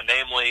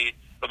 Namely,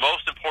 the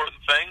most important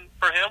thing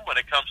for him when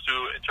it comes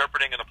to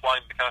interpreting and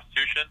applying the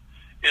Constitution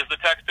is the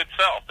text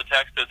itself. The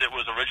text as it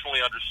was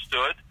originally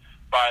understood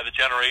by the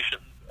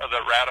generation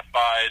that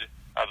ratified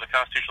the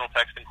constitutional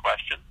text in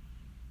question.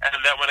 And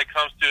that when it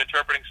comes to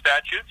interpreting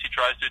statutes, he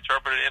tries to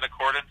interpret it in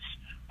accordance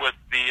with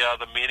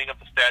the meaning of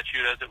the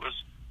statute as it was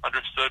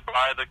understood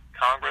by the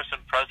Congress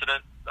and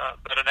President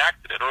that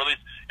enacted it. Or at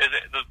least,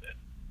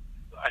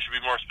 I should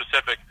be more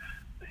specific,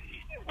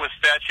 with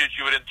statutes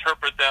you would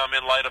interpret them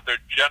in light of their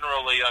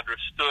generally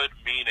understood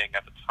meaning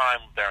at the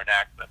time of their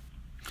enactment.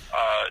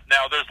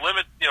 Now, there's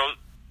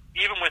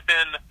even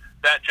within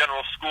that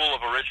general school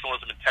of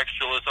originalism and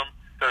textualism,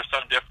 there are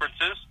some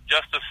differences.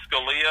 Justice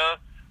Scalia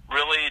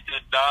really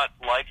did not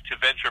like to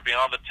venture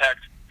beyond the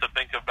text to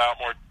think about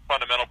more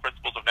fundamental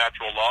principles of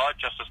natural law.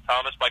 Justice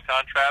Thomas, by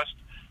contrast,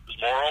 is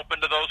more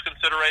open to those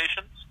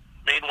considerations.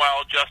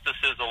 Meanwhile,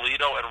 Justices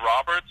Alito and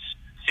Roberts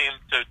seem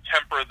to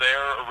temper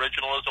their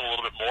originalism a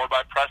little bit more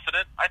by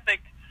precedent. I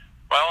think,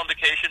 by all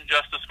indication,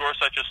 Justice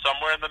Gorsuch is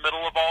somewhere in the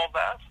middle of all of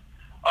that.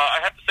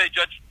 I have to say,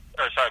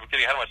 I'm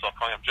getting ahead of myself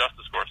calling him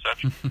Justice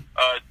Gorsuch.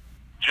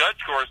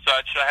 Judge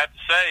Gorsuch, I have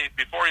to say,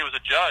 before he was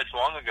a judge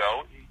long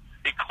ago,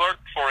 he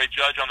clerked for a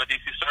judge on the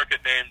D.C.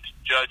 Circuit named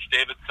Judge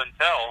David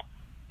Santel,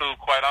 who,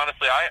 quite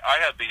honestly, I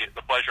had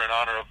the pleasure and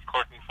honor of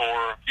clerking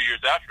for a few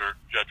years after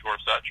Judge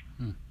Gorsuch.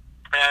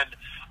 And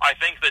I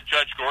think that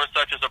Judge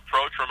Gorsuch's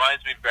approach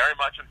reminds me very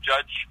much of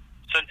Judge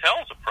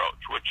Santel's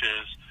approach, which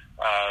is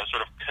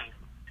sort of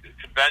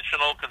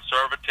conventional,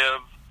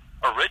 conservative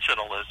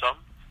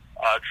originalism,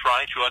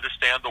 trying to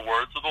understand the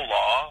words of the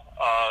law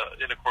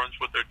in accordance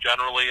with their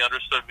generally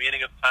understood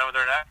meaning at the time of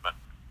their enactment.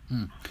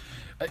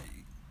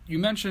 You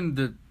mentioned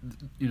that,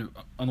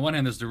 on the one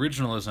hand, there's the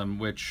originalism,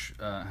 which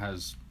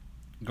has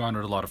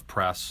garnered a lot of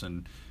press,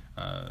 and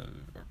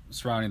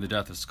surrounding the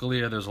death of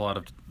Scalia, there's a lot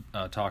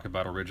of talk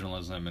about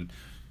originalism, and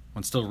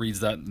one still reads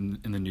that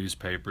in the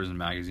newspapers and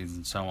magazines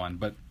and so on.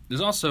 But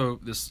there's also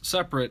this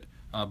separate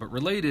but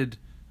related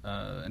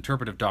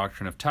interpretive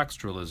doctrine of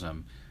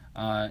textualism.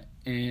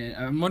 And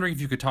I'm wondering if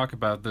you could talk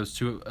about those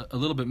two a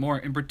little bit more.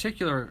 In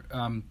particular,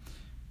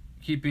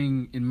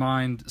 keeping in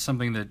mind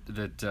something that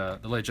the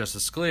late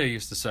Justice Scalia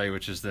used to say,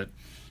 which is that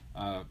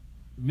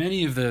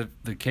many of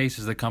the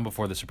cases that come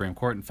before the Supreme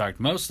Court, in fact,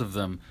 most of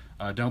them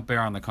don't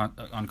bear on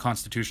on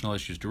constitutional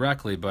issues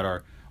directly, but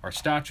are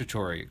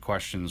statutory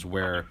questions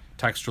where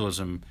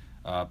textualism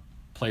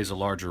plays a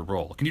larger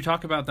role. Can you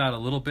talk about that a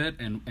little bit,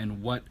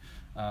 and what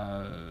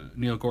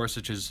Neil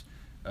Gorsuch's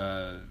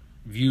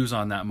views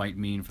on that might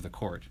mean for the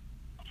court?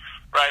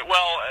 Right.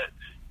 Well,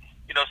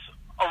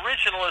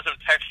 originalism,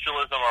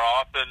 textualism are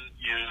often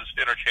used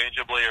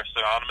interchangeably or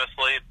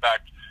synonymously. In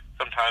fact,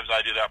 sometimes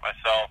I do that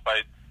myself.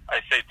 I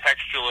say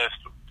textualist,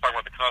 talking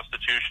about the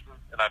Constitution,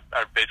 and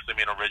I basically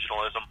mean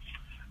originalism.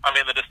 I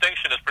mean, the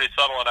distinction is pretty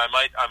subtle, and I'm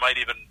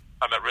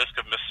at risk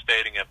of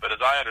misstating it, but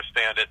as I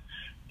understand it,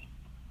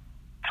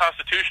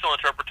 constitutional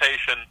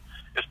interpretation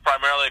is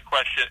primarily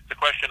the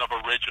question of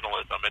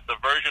originalism. It's a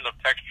version of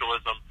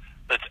textualism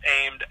that's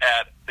aimed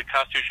at the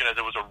Constitution as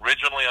it was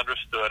originally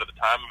understood at the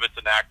time of its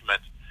enactment,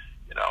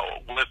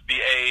 with the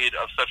aid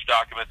of such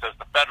documents as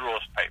the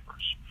Federalist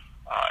Papers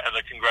and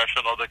the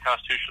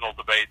constitutional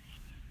debates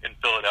in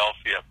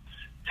Philadelphia.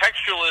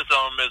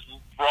 Textualism is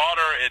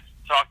broader. It's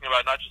talking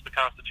about not just the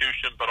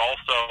Constitution, but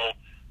also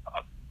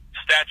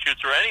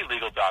statutes or any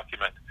legal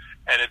document.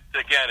 And it's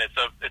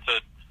a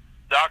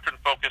doctrine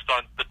focused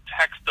on the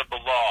text of the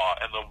law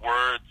and the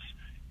words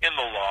in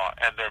the law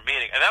and their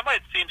meaning. And that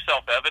might seem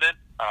self-evident,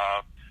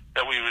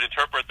 that we would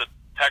interpret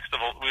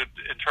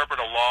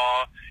a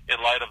law in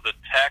light of the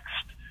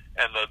text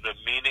and the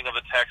meaning of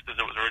the text as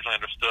it was originally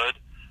understood.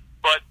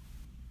 But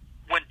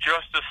when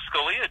Justice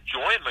Scalia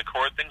joined the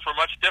court, things were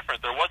much different.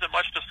 There wasn't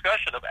much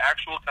discussion of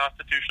actual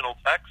constitutional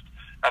text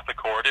at the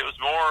court. It was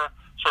more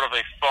sort of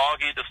a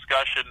foggy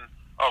discussion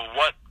of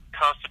what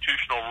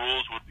constitutional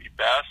rules would be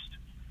best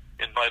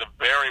in light of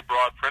very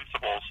broad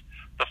principles.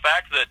 The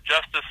fact that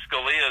Justice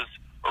Scalia's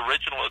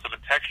originalism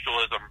and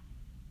textualism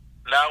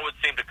now would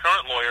seem to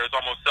current lawyers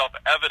almost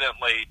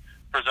self-evidently,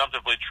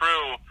 presumptively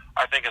true,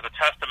 I think is a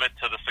testament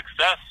to the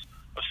success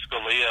of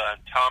Scalia and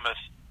Thomas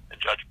and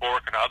Judge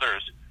Bork and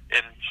others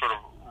in sort of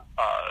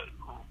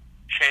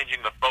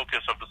changing the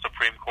focus of the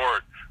Supreme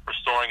Court,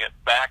 restoring it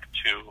back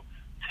to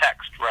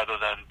text rather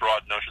than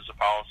broad notions of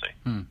policy.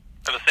 And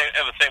the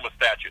same with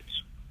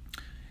statutes.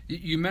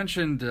 You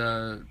mentioned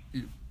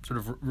sort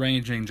of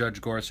ranging Judge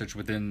Gorsuch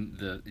within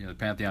the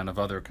pantheon of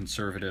other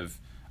conservative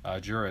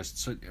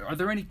jurists. So are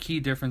there any key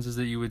differences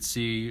that you would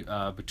see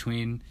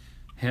between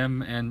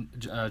him and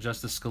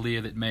Justice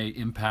Scalia that may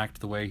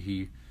impact the way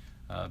he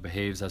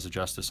behaves as a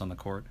justice on the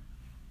court?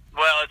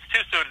 Well, it's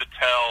too soon to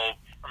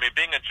tell. I mean,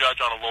 being a judge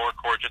on a lower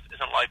court just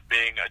isn't like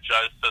being a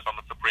justice on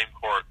the Supreme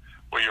Court,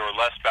 where you're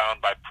less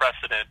bound by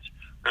precedent.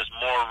 There's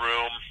more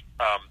room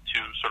to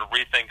sort of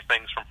rethink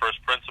things from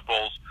first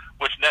principles,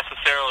 which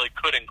necessarily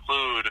could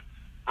include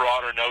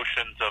broader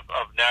notions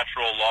of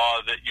natural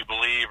law that you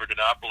believe or do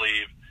not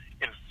believe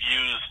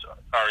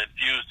are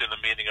infused in the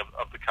meaning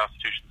of the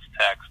Constitution's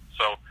text.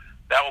 So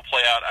that will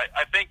play out.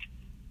 I think,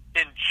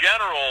 in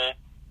general,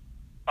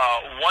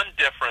 one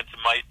difference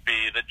might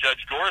be that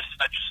Judge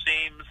Gorsuch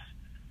seems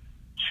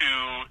to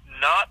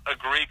not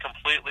agree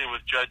completely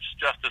with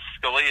Justice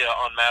Scalia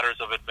on matters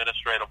of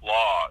administrative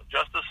law.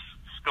 Justice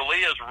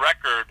Scalia's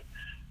record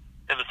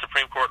in the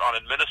Supreme Court on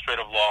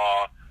administrative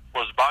law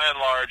was by and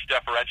large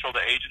deferential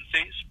to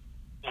agencies,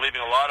 leaving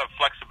a lot of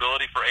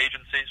flexibility for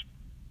agencies.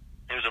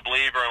 He was a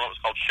believer in what was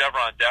called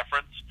Chevron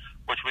deference,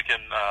 which we can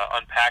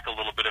unpack a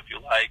little bit if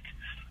you like.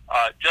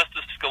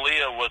 Justice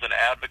Scalia was an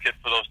advocate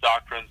for those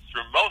doctrines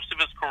through most of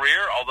his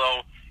career,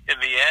 although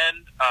in the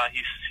end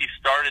he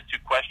started to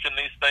question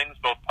these things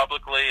both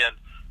publicly and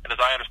as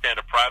I understand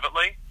it,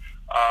 privately,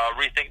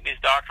 rethink these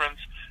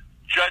doctrines.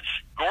 Judge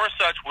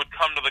Gorsuch would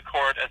come to the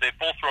court as a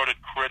full-throated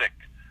critic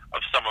of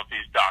some of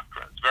these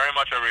doctrines, very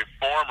much a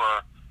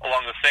reformer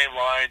along the same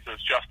lines as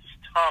Justice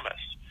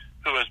Thomas,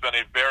 who has been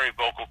a very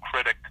vocal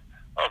critic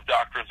of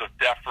doctrines of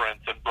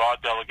deference and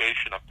broad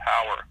delegation of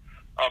power.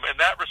 In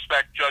that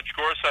respect, Judge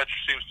Gorsuch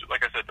seems to,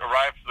 like I said,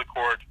 arrive to the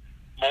court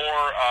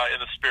more in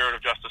the spirit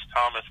of Justice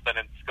Thomas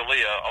than in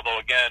Scalia, although,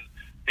 again,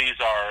 these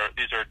are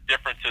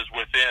differences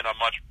within a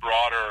much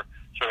broader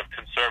sort of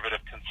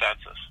conservative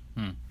consensus.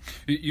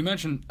 You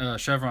mentioned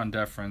Chevron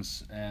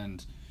deference,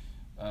 and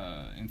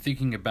in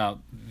thinking about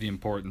the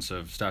importance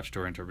of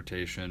statutory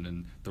interpretation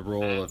and the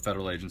role of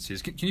federal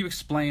agencies, can you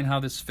explain how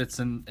this fits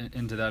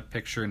into that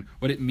picture and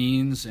what it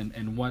means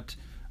and what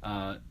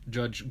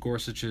Judge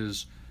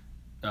Gorsuch's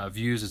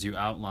views, as you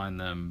outline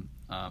them,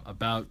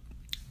 about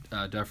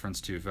deference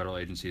to federal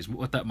agencies,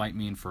 what that might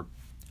mean for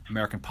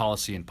American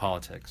policy and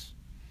politics?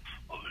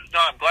 No,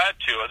 I'm glad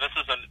to, and this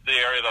is the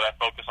area that I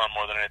focus on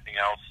more than anything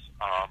else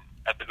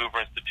at the Hoover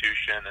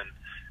Institution and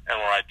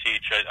where I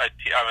teach.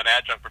 I'm an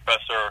adjunct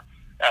professor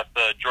at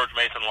the George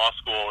Mason Law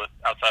School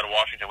outside of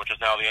Washington, which is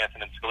now the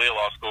Antonin Scalia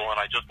Law School, and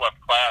I just left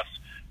class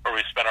where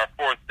we spent our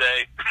fourth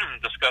day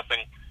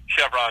discussing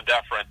Chevron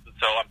deference, and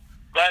so I'm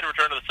glad to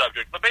return to the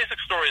subject. The basic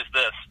story is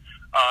this.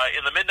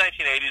 In the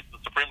mid-1980s, the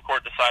Supreme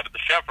Court decided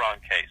the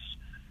Chevron case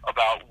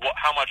about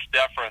how much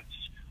deference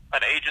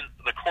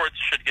the courts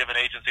should give an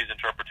agency's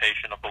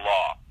interpretation of the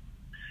law.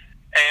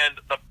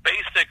 And the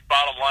basic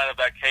bottom line of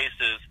that case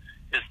is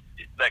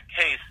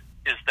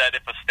that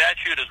if a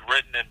statute is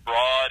written in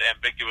broad,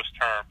 ambiguous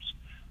terms,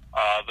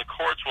 the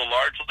courts will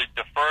largely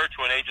defer to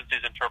an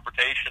agency's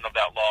interpretation of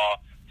that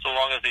law so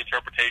long as the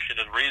interpretation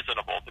is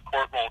reasonable. The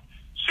court won't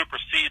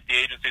supersede the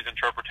agency's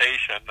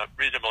interpretation, a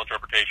reasonable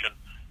interpretation,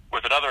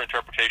 with another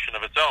interpretation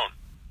of its own.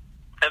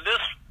 And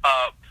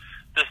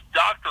this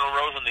doctrine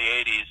arose in the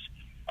 80s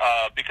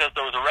because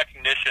there was a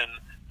recognition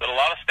that a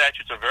lot of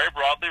statutes are very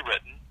broadly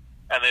written,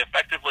 and they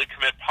effectively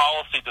commit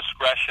policy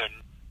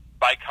discretion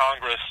by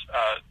Congress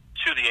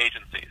to the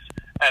agencies.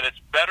 And it's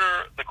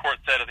better, the court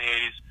said in the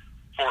 80s,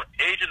 for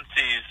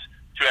agencies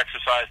to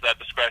exercise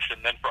that discretion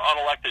than for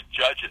unelected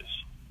judges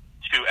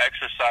to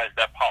exercise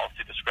that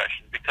policy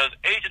discretion, because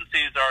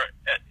agencies are,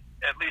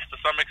 at least to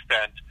some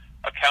extent,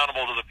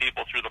 accountable to the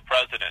people through the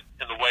president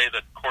in the way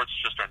that courts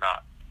just are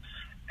not.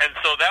 And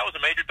so that was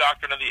a major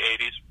doctrine in the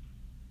 80s.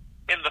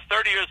 In the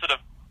 30 years that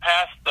have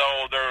passed,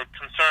 though, there are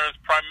concerns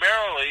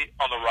primarily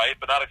on the right,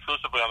 but not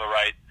exclusively on the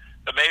right,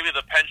 that maybe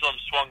the pendulum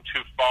swung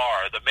too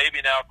far, that maybe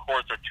now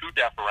courts are too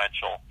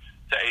deferential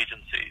to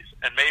agencies,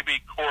 and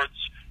maybe courts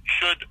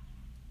should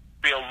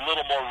be a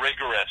little more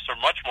rigorous or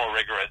much more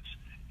rigorous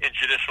in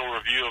judicial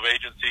review of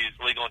agencies'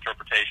 legal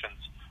interpretations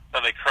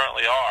than they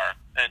currently are.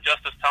 And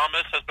Justice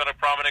Thomas has been a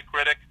prominent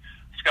critic.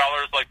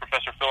 Scholars like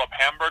Professor Philip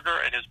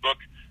Hamburger in his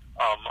book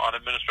on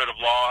administrative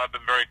law have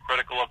been very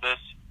critical of this.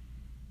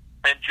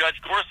 And Judge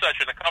Gorsuch,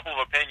 in a couple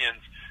of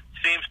opinions,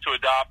 seems to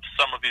adopt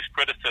some of these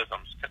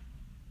criticisms,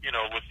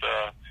 with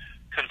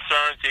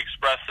concerns he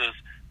expresses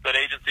that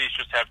agencies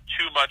just have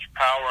too much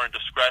power and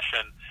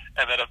discretion,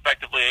 and that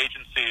effectively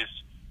agencies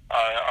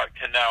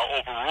can now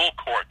overrule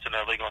courts in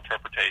their legal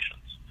interpretations.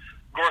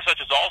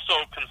 Gorsuch is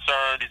also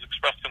concerned, he's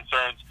expressed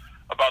concerns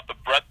about the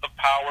breadth of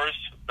powers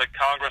that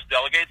Congress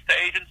delegates to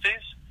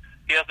agencies.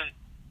 He hasn't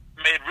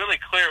made really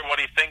clear what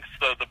he thinks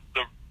the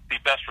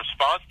best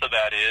response to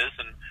that is,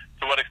 and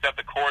to what extent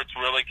the courts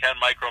really can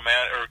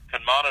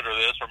monitor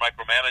this or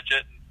micromanage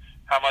it, and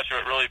how much of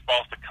it really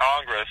falls to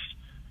Congress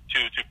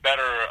to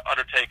better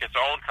undertake its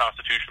own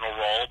constitutional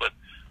role. But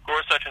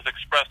Gorsuch has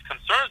expressed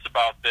concerns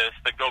about this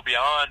that go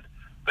beyond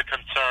the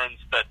concerns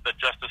that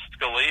Justice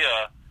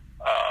Scalia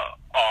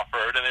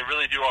offered, and they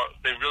really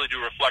do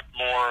reflect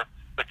more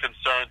the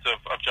concerns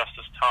of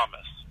Justice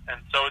Thomas.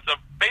 And so it's a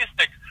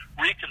basic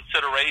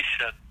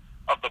reconsideration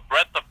of the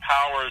breadth of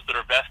powers that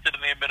are vested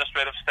in the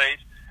administrative state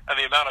and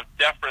the amount of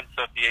deference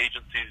that the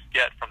agencies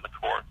get from the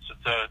courts.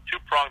 It's a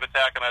two-pronged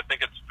attack, and I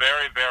think it's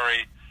very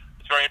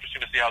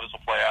interesting to see how this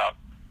will play out.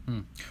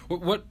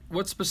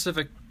 What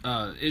specific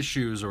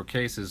issues or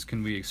cases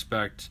can we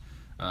expect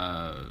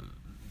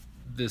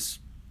this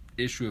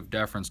issue of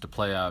deference to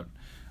play out,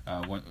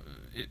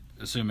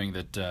 assuming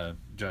that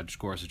Judge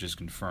Gorsuch is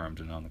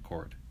confirmed and on the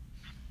court?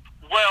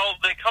 Well,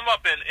 they come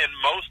up in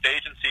most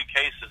agency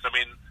cases. I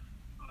mean,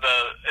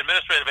 the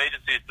administrative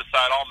agencies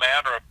decide all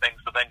manner of things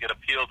that then get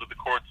appealed to the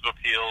courts of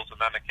appeals and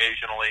then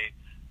occasionally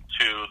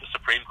to the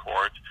Supreme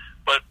Court.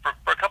 But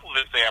for a couple of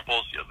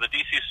examples, the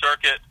D.C.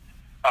 Circuit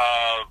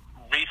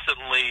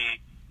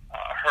recently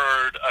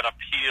heard an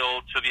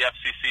appeal to the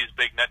FCC's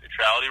big net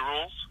neutrality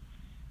rules,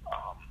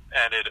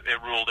 and it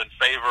ruled in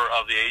favor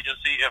of the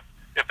agency.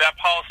 If that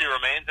policy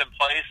remains in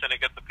place and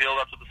it gets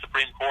appealed up to the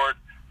Supreme Court,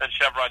 then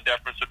Chevron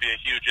deference would be a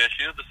huge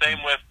issue. The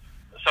same with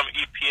some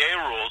EPA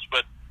rules,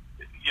 but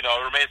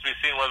it remains to be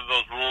seen whether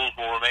those rules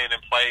will remain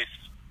in place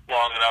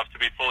long enough to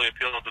be fully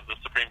appealed to the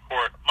Supreme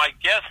Court. My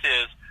guess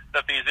is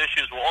that these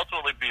issues will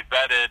ultimately be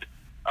vetted.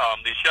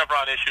 These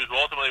Chevron issues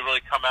will ultimately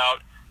really come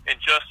out in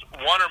just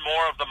one or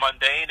more of the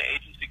mundane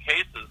agency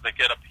cases that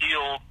get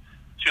appealed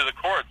to the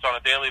courts on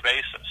a daily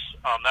basis.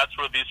 That's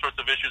where these sorts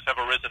of issues have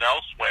arisen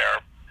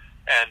elsewhere.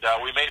 And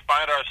we may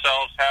find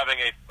ourselves having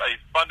a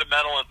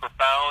fundamental and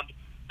profound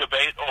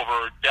debate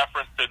over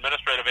deference to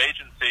administrative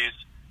agencies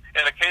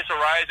in a case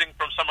arising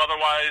from some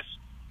otherwise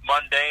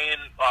mundane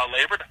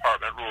Labor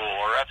Department rule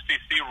or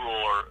FCC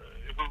rule, or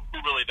who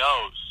really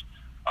knows.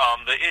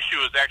 The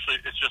issue is actually,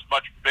 it's just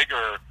much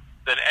bigger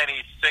than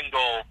any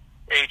single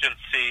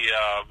agency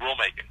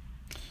rulemaking.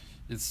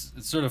 It's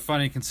sort of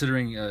funny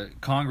considering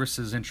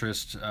Congress's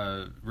interest,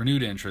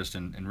 renewed interest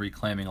in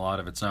reclaiming a lot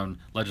of its own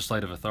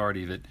legislative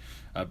authority, that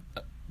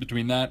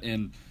between that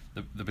and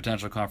the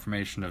potential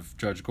confirmation of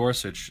Judge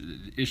Gorsuch,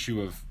 the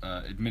issue of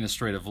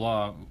administrative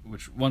law,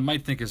 which one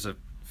might think is a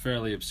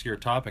fairly obscure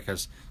topic,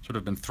 has sort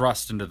of been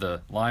thrust into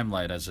the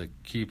limelight as a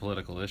key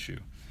political issue.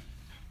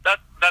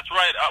 That's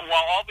right.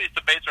 While all these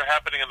debates are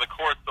happening in the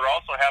courts, they're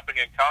also happening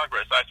in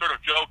Congress. I sort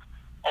of joke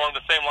along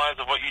the same lines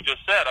of what you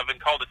just said. I've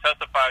been called to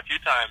testify a few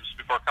times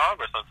before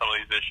Congress on some of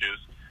these issues.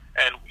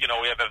 And,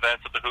 we have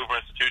events at the Hoover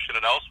Institution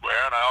and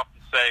elsewhere, and I often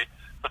say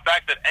the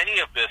fact that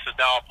any of this is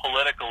now a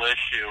political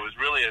issue is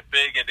really a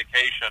big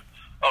indication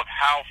of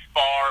how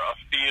far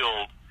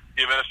afield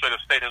the administrative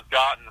state has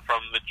gotten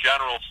from the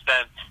general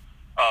sense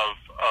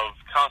of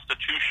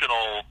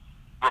constitutional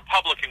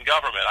Republican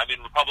government. I mean,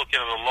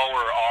 Republican in the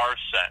lower R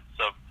sense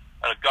of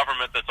a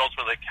government that's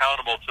ultimately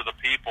accountable to the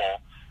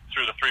people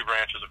through the three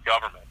branches of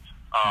government.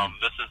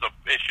 This is an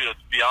issue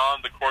that's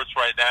beyond the courts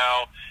right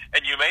now,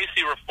 and you may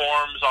see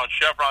reforms on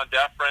Chevron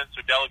deference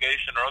or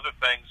delegation or other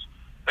things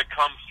that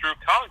come through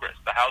Congress.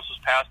 The House has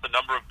passed a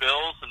number of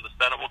bills, and the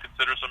Senate will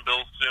consider some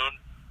bills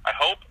soon, I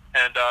hope,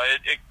 and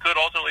it could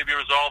ultimately be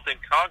resolved in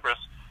Congress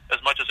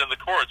as much as in the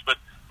courts. But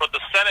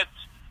the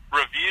Senate's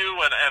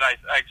review and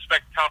I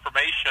expect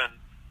confirmation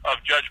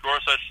of Judge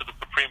Gorsuch to the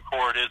Supreme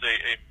Court is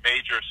a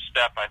major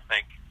step, I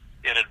think,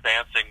 in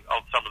advancing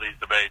on some of these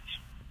debates.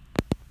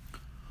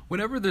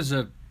 Whenever there's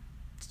a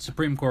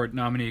Supreme Court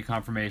nominee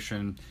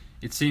confirmation,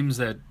 it seems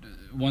that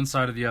one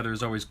side or the other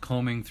is always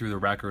combing through the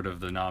record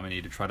of the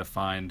nominee to try to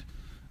find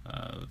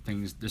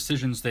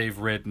decisions they've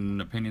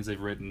written, opinions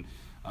they've written,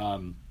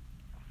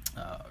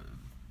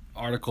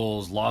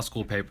 articles, law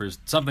school papers,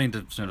 something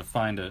to sort of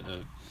find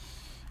a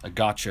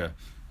gotcha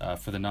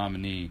for the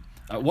nominee.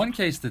 One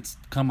case that's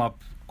come up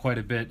quite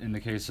a bit in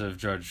the case of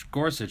Judge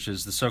Gorsuch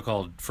is the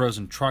so-called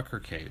frozen trucker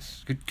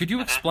case. Could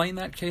you explain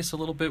that case a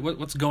little bit?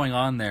 What's going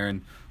on there,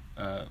 and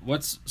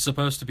what's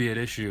supposed to be at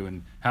issue,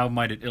 and how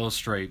might it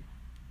illustrate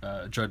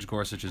Judge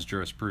Gorsuch's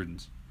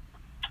jurisprudence?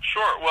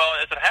 Sure. Well,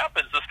 as it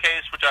happens, this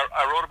case, which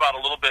I wrote about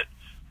a little bit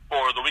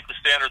for the Weekly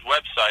Standard's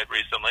website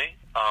recently,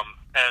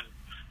 and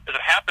as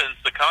it happens,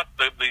 the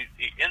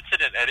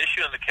incident at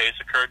issue in the case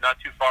occurred not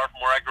too far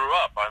from where I grew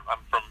up.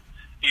 I'm from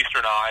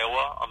eastern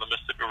Iowa on the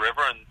Mississippi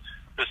River, and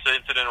this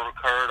incident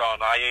occurred on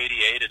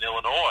I-88 in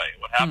Illinois.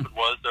 What happened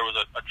was there was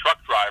a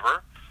truck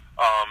driver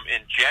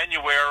in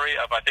January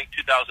of, I think,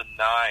 2009.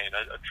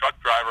 A truck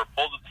driver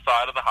pulled at the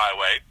side of the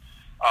highway,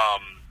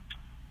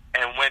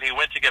 and when he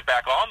went to get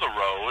back on the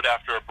road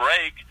after a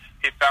break,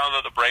 he found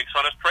that the brakes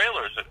on his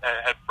trailers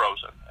had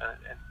frozen.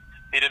 And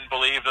he didn't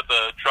believe that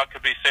the truck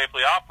could be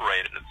safely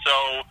operated. And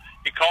so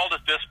he called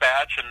his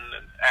dispatch and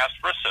asked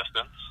for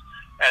assistance.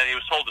 And he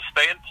was told to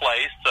stay in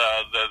place.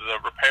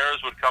 The repairs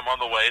would come on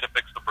the way to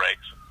fix the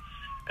brakes.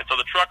 And so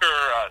the trucker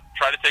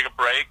tried to take a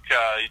break.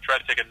 He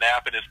tried to take a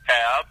nap in his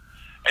cab.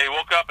 And he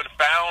woke up and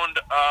found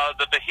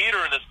that the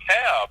heater in his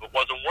cab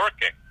wasn't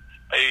working.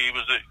 He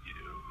was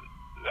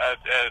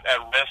at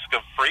risk of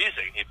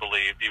freezing, he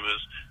believed. He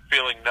was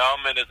feeling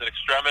numb in his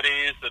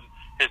extremities. And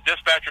his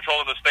dispatcher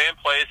told him to stay in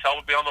place,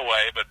 help would be on the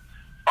way. But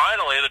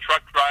finally, the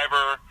truck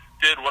driver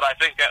did what I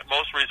think that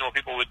most reasonable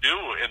people would do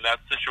in that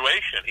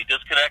situation. He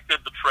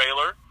disconnected the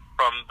trailer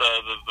from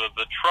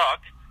the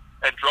truck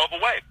and drove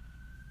away.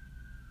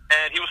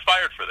 And he was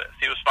fired for this.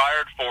 He was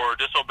fired for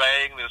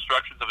disobeying the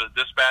instructions of his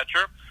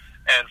dispatcher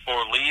and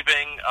for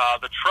leaving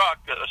the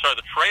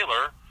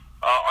trailer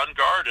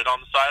unguarded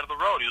on the side of the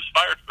road. He was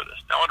fired for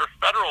this. Now, under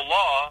federal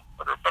law,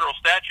 under a federal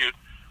statute,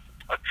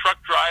 a truck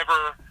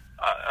driver,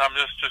 I'm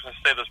just going to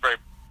say this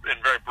in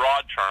very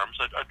broad terms,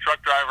 a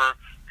truck driver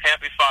can't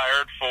be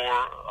fired for,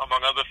 among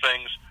other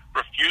things,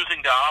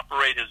 refusing to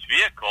operate his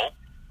vehicle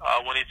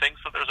when he thinks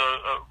that there's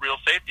a real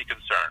safety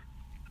concern.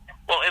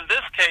 Well, in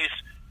this case,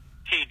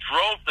 he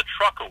drove the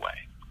truck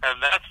away, and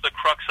that's the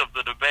crux of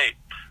the debate.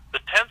 The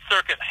 10th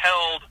Circuit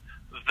held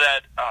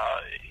that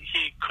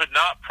he could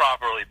not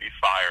properly be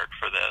fired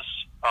for this,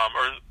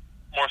 or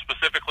more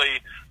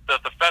specifically,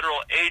 that the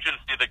federal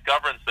agency that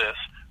governs this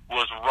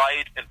was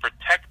right in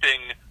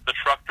protecting the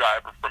truck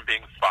driver from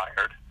being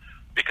fired.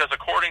 Because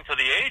according to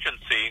the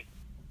agency,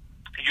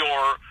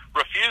 your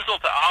refusal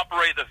to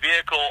operate the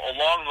vehicle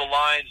along the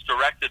lines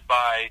directed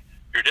by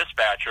your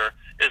dispatcher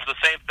is the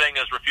same thing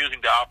as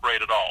refusing to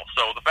operate at all.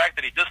 So the fact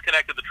that he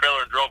disconnected the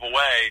trailer and drove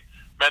away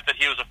meant that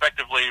he was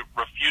effectively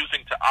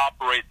refusing to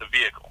operate the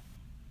vehicle.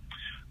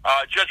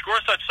 Judge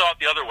Gorsuch saw it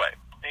the other way.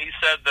 He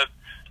said that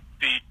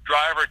the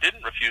driver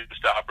didn't refuse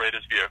to operate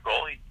his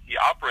vehicle. He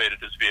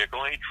operated his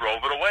vehicle and he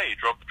drove it away. He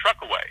drove the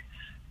truck away.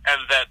 and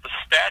that the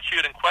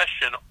statute in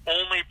question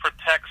only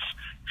protects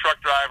truck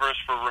drivers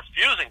for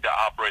refusing to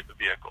operate the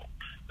vehicle.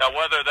 Now,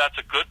 whether that's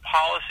a good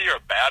policy or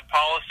a bad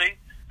policy,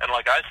 and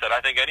like I said, I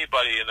think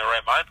anybody in their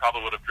right mind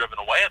probably would have driven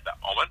away at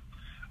that moment.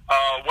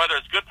 Whether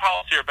it's good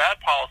policy or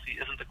bad policy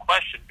isn't the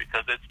question,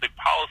 because it's the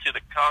policy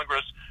that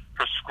Congress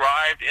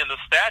prescribed in the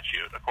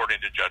statute,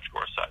 according to Judge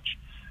Gorsuch.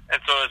 And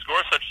so as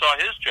Gorsuch saw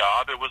his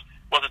job, it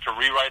wasn't to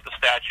rewrite the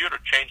statute or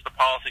change the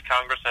policy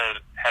Congress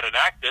had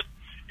enacted.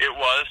 It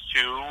was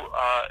to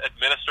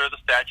administer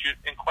the statute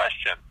in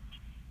question.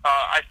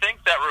 I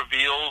think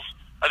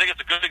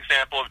it's a good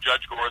example of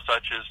Judge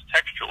Gorsuch's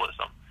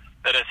textualism,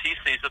 that as he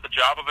sees that the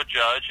job of a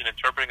judge in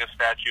interpreting a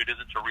statute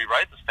isn't to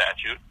rewrite the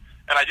statute,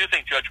 and I do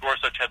think Judge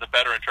Gorsuch has a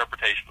better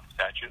interpretation of the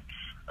statute.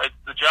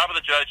 The job of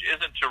the judge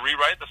isn't to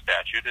rewrite the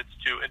statute, it's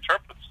to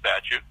interpret the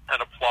statute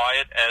and apply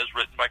it as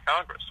written by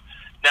Congress.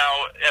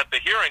 Now, at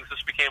the hearings, this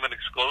became a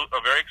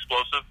very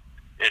explosive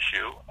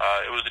issue.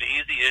 It was an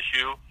easy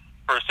issue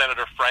for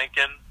Senator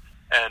Franken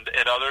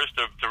and others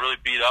to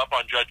really beat up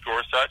on Judge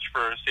Gorsuch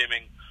for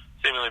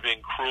seemingly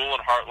being cruel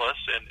and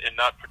heartless in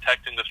not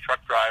protecting this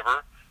truck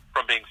driver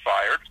from being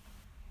fired.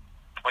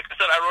 Like I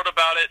said, I wrote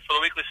about it for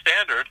the Weekly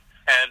Standard,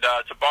 and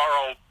to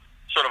borrow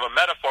sort of a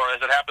metaphor, as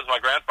it happens, my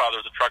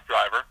grandfather was a truck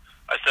driver.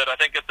 I said, I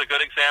think it's a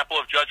good example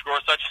of Judge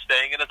Gorsuch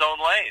staying in his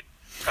own lane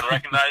and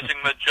recognizing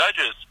that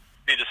judges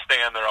need to stay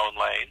in their own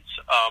lanes,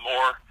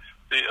 or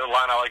the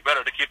line I like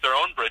better, to keep their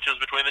own britches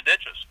between the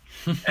ditches.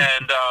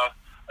 And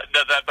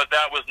but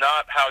that was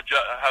not how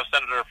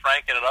Senator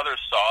Franken and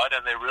others saw it,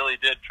 and they really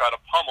did try to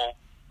pummel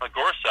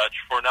Gorsuch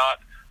for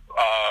not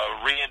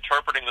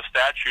reinterpreting the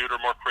statute,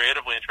 or more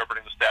creatively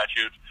interpreting the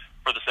statute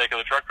for the sake of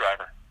the truck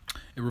driver.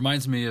 It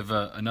reminds me of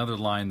another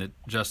line that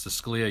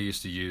Justice Scalia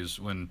used to use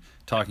when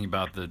talking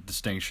about the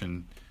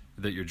distinction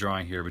that you're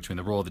drawing here between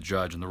the role of the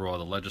judge and the role of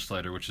the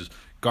legislator, which is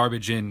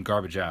garbage in,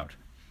 garbage out.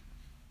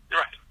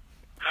 Right.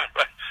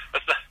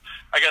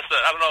 I guess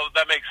I don't know.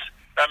 That makes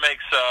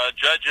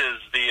judges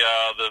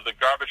the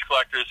garbage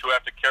collectors who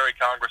have to carry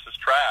Congress's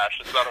trash.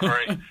 It's not a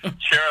very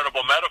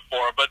charitable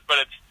metaphor, but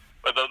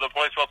the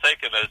point's well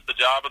taken. That it's the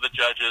job of the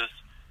judges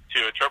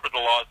to interpret the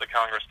laws that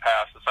Congress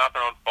passed. It's not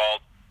their own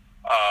fault.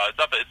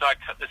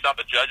 It's not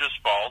the judge's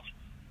fault.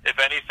 If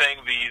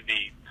anything,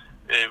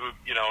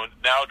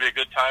 now would be a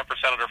good time for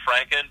Senator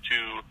Franken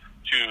to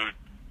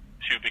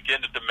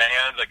begin to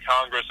demand that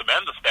Congress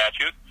amend the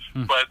statute.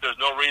 But there's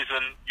no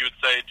reason, you would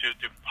say,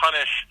 to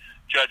punish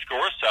Judge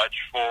Gorsuch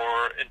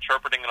for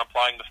interpreting and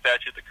applying the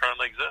statute that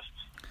currently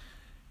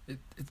exists.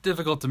 It's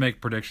difficult to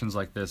make predictions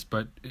like this,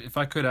 but if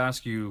I could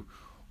ask you,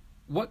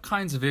 what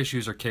kinds of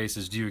issues or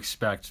cases do you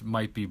expect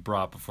might be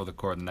brought before the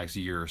court in the next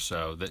year or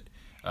so that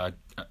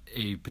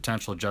a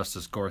potential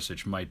Justice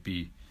Gorsuch might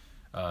be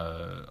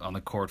on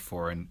the court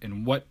for,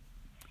 and what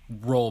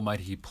role might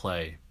he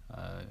play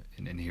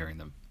in hearing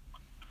them?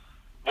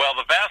 Well,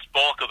 the vast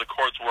bulk of the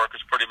court's work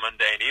is pretty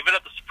mundane. Even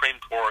at the Supreme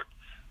Court,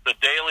 the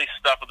daily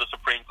stuff of the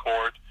Supreme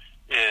Court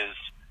is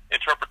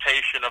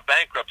interpretation of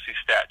bankruptcy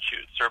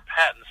statutes or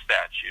patent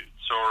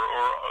statutes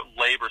or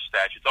labor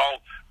statutes,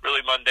 all really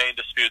mundane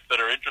disputes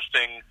that are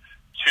interesting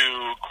to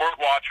court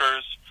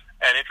watchers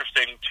and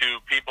interesting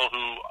to people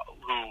who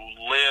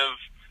live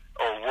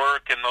or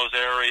work in those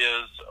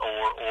areas,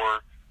 or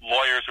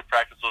lawyers who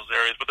practice those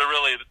areas. But they're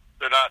not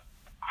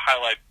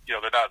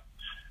they're not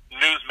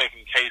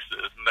news-making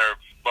cases, and they're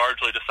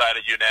largely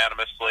decided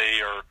unanimously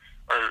or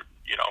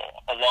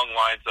along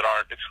lines that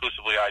aren't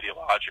exclusively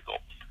ideological.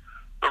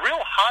 The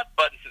real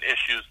hot-button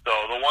issues,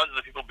 though, the ones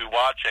that people will be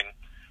watching,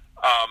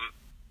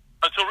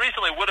 until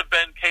recently would have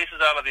been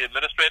cases out of the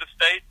administrative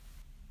state,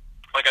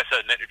 like I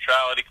said, net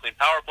neutrality, clean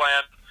power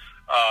plan,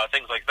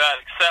 things like that,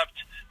 except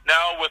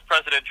now with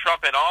President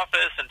Trump in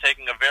office and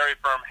taking a very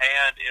firm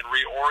hand in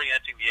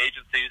reorienting the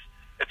agencies,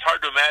 it's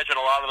hard to imagine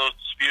a lot of those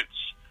disputes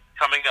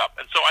coming up.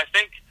 And so I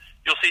think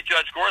you'll see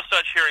Judge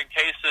Gorsuch hearing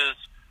cases.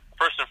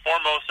 First and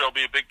foremost, there will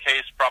be a big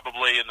case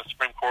probably in the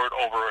Supreme Court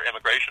over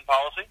immigration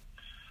policy.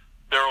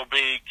 There will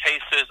be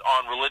cases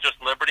on religious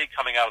liberty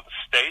coming out of the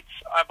states,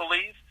 I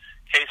believe,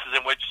 cases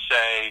in which,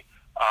 say,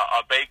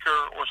 a baker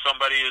or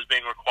somebody is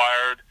being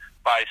required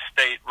by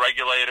state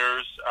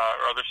regulators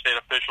or other state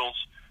officials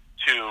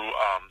to,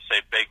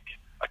 say, bake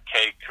a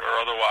cake or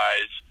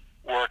otherwise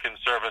work in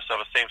service of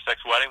a same-sex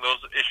wedding.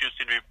 Those issues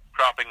seem to be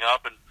cropping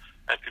up and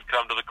could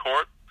come to the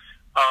court.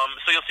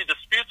 So you'll see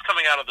disputes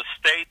coming out of the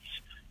states.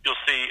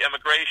 You'll see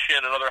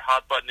immigration and other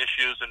hot-button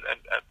issues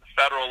at the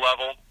federal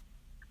level.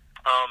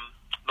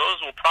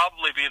 Those will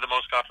probably be the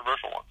most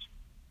controversial ones.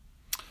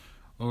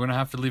 Well, we're going to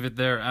have to leave it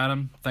there.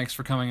 Adam, thanks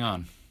for coming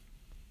on.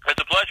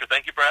 It's a pleasure.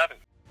 Thank you for having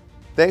me.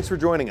 Thanks for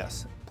joining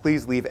us.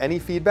 Please leave any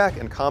feedback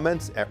and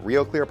comments at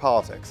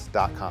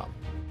realclearpolitics.com.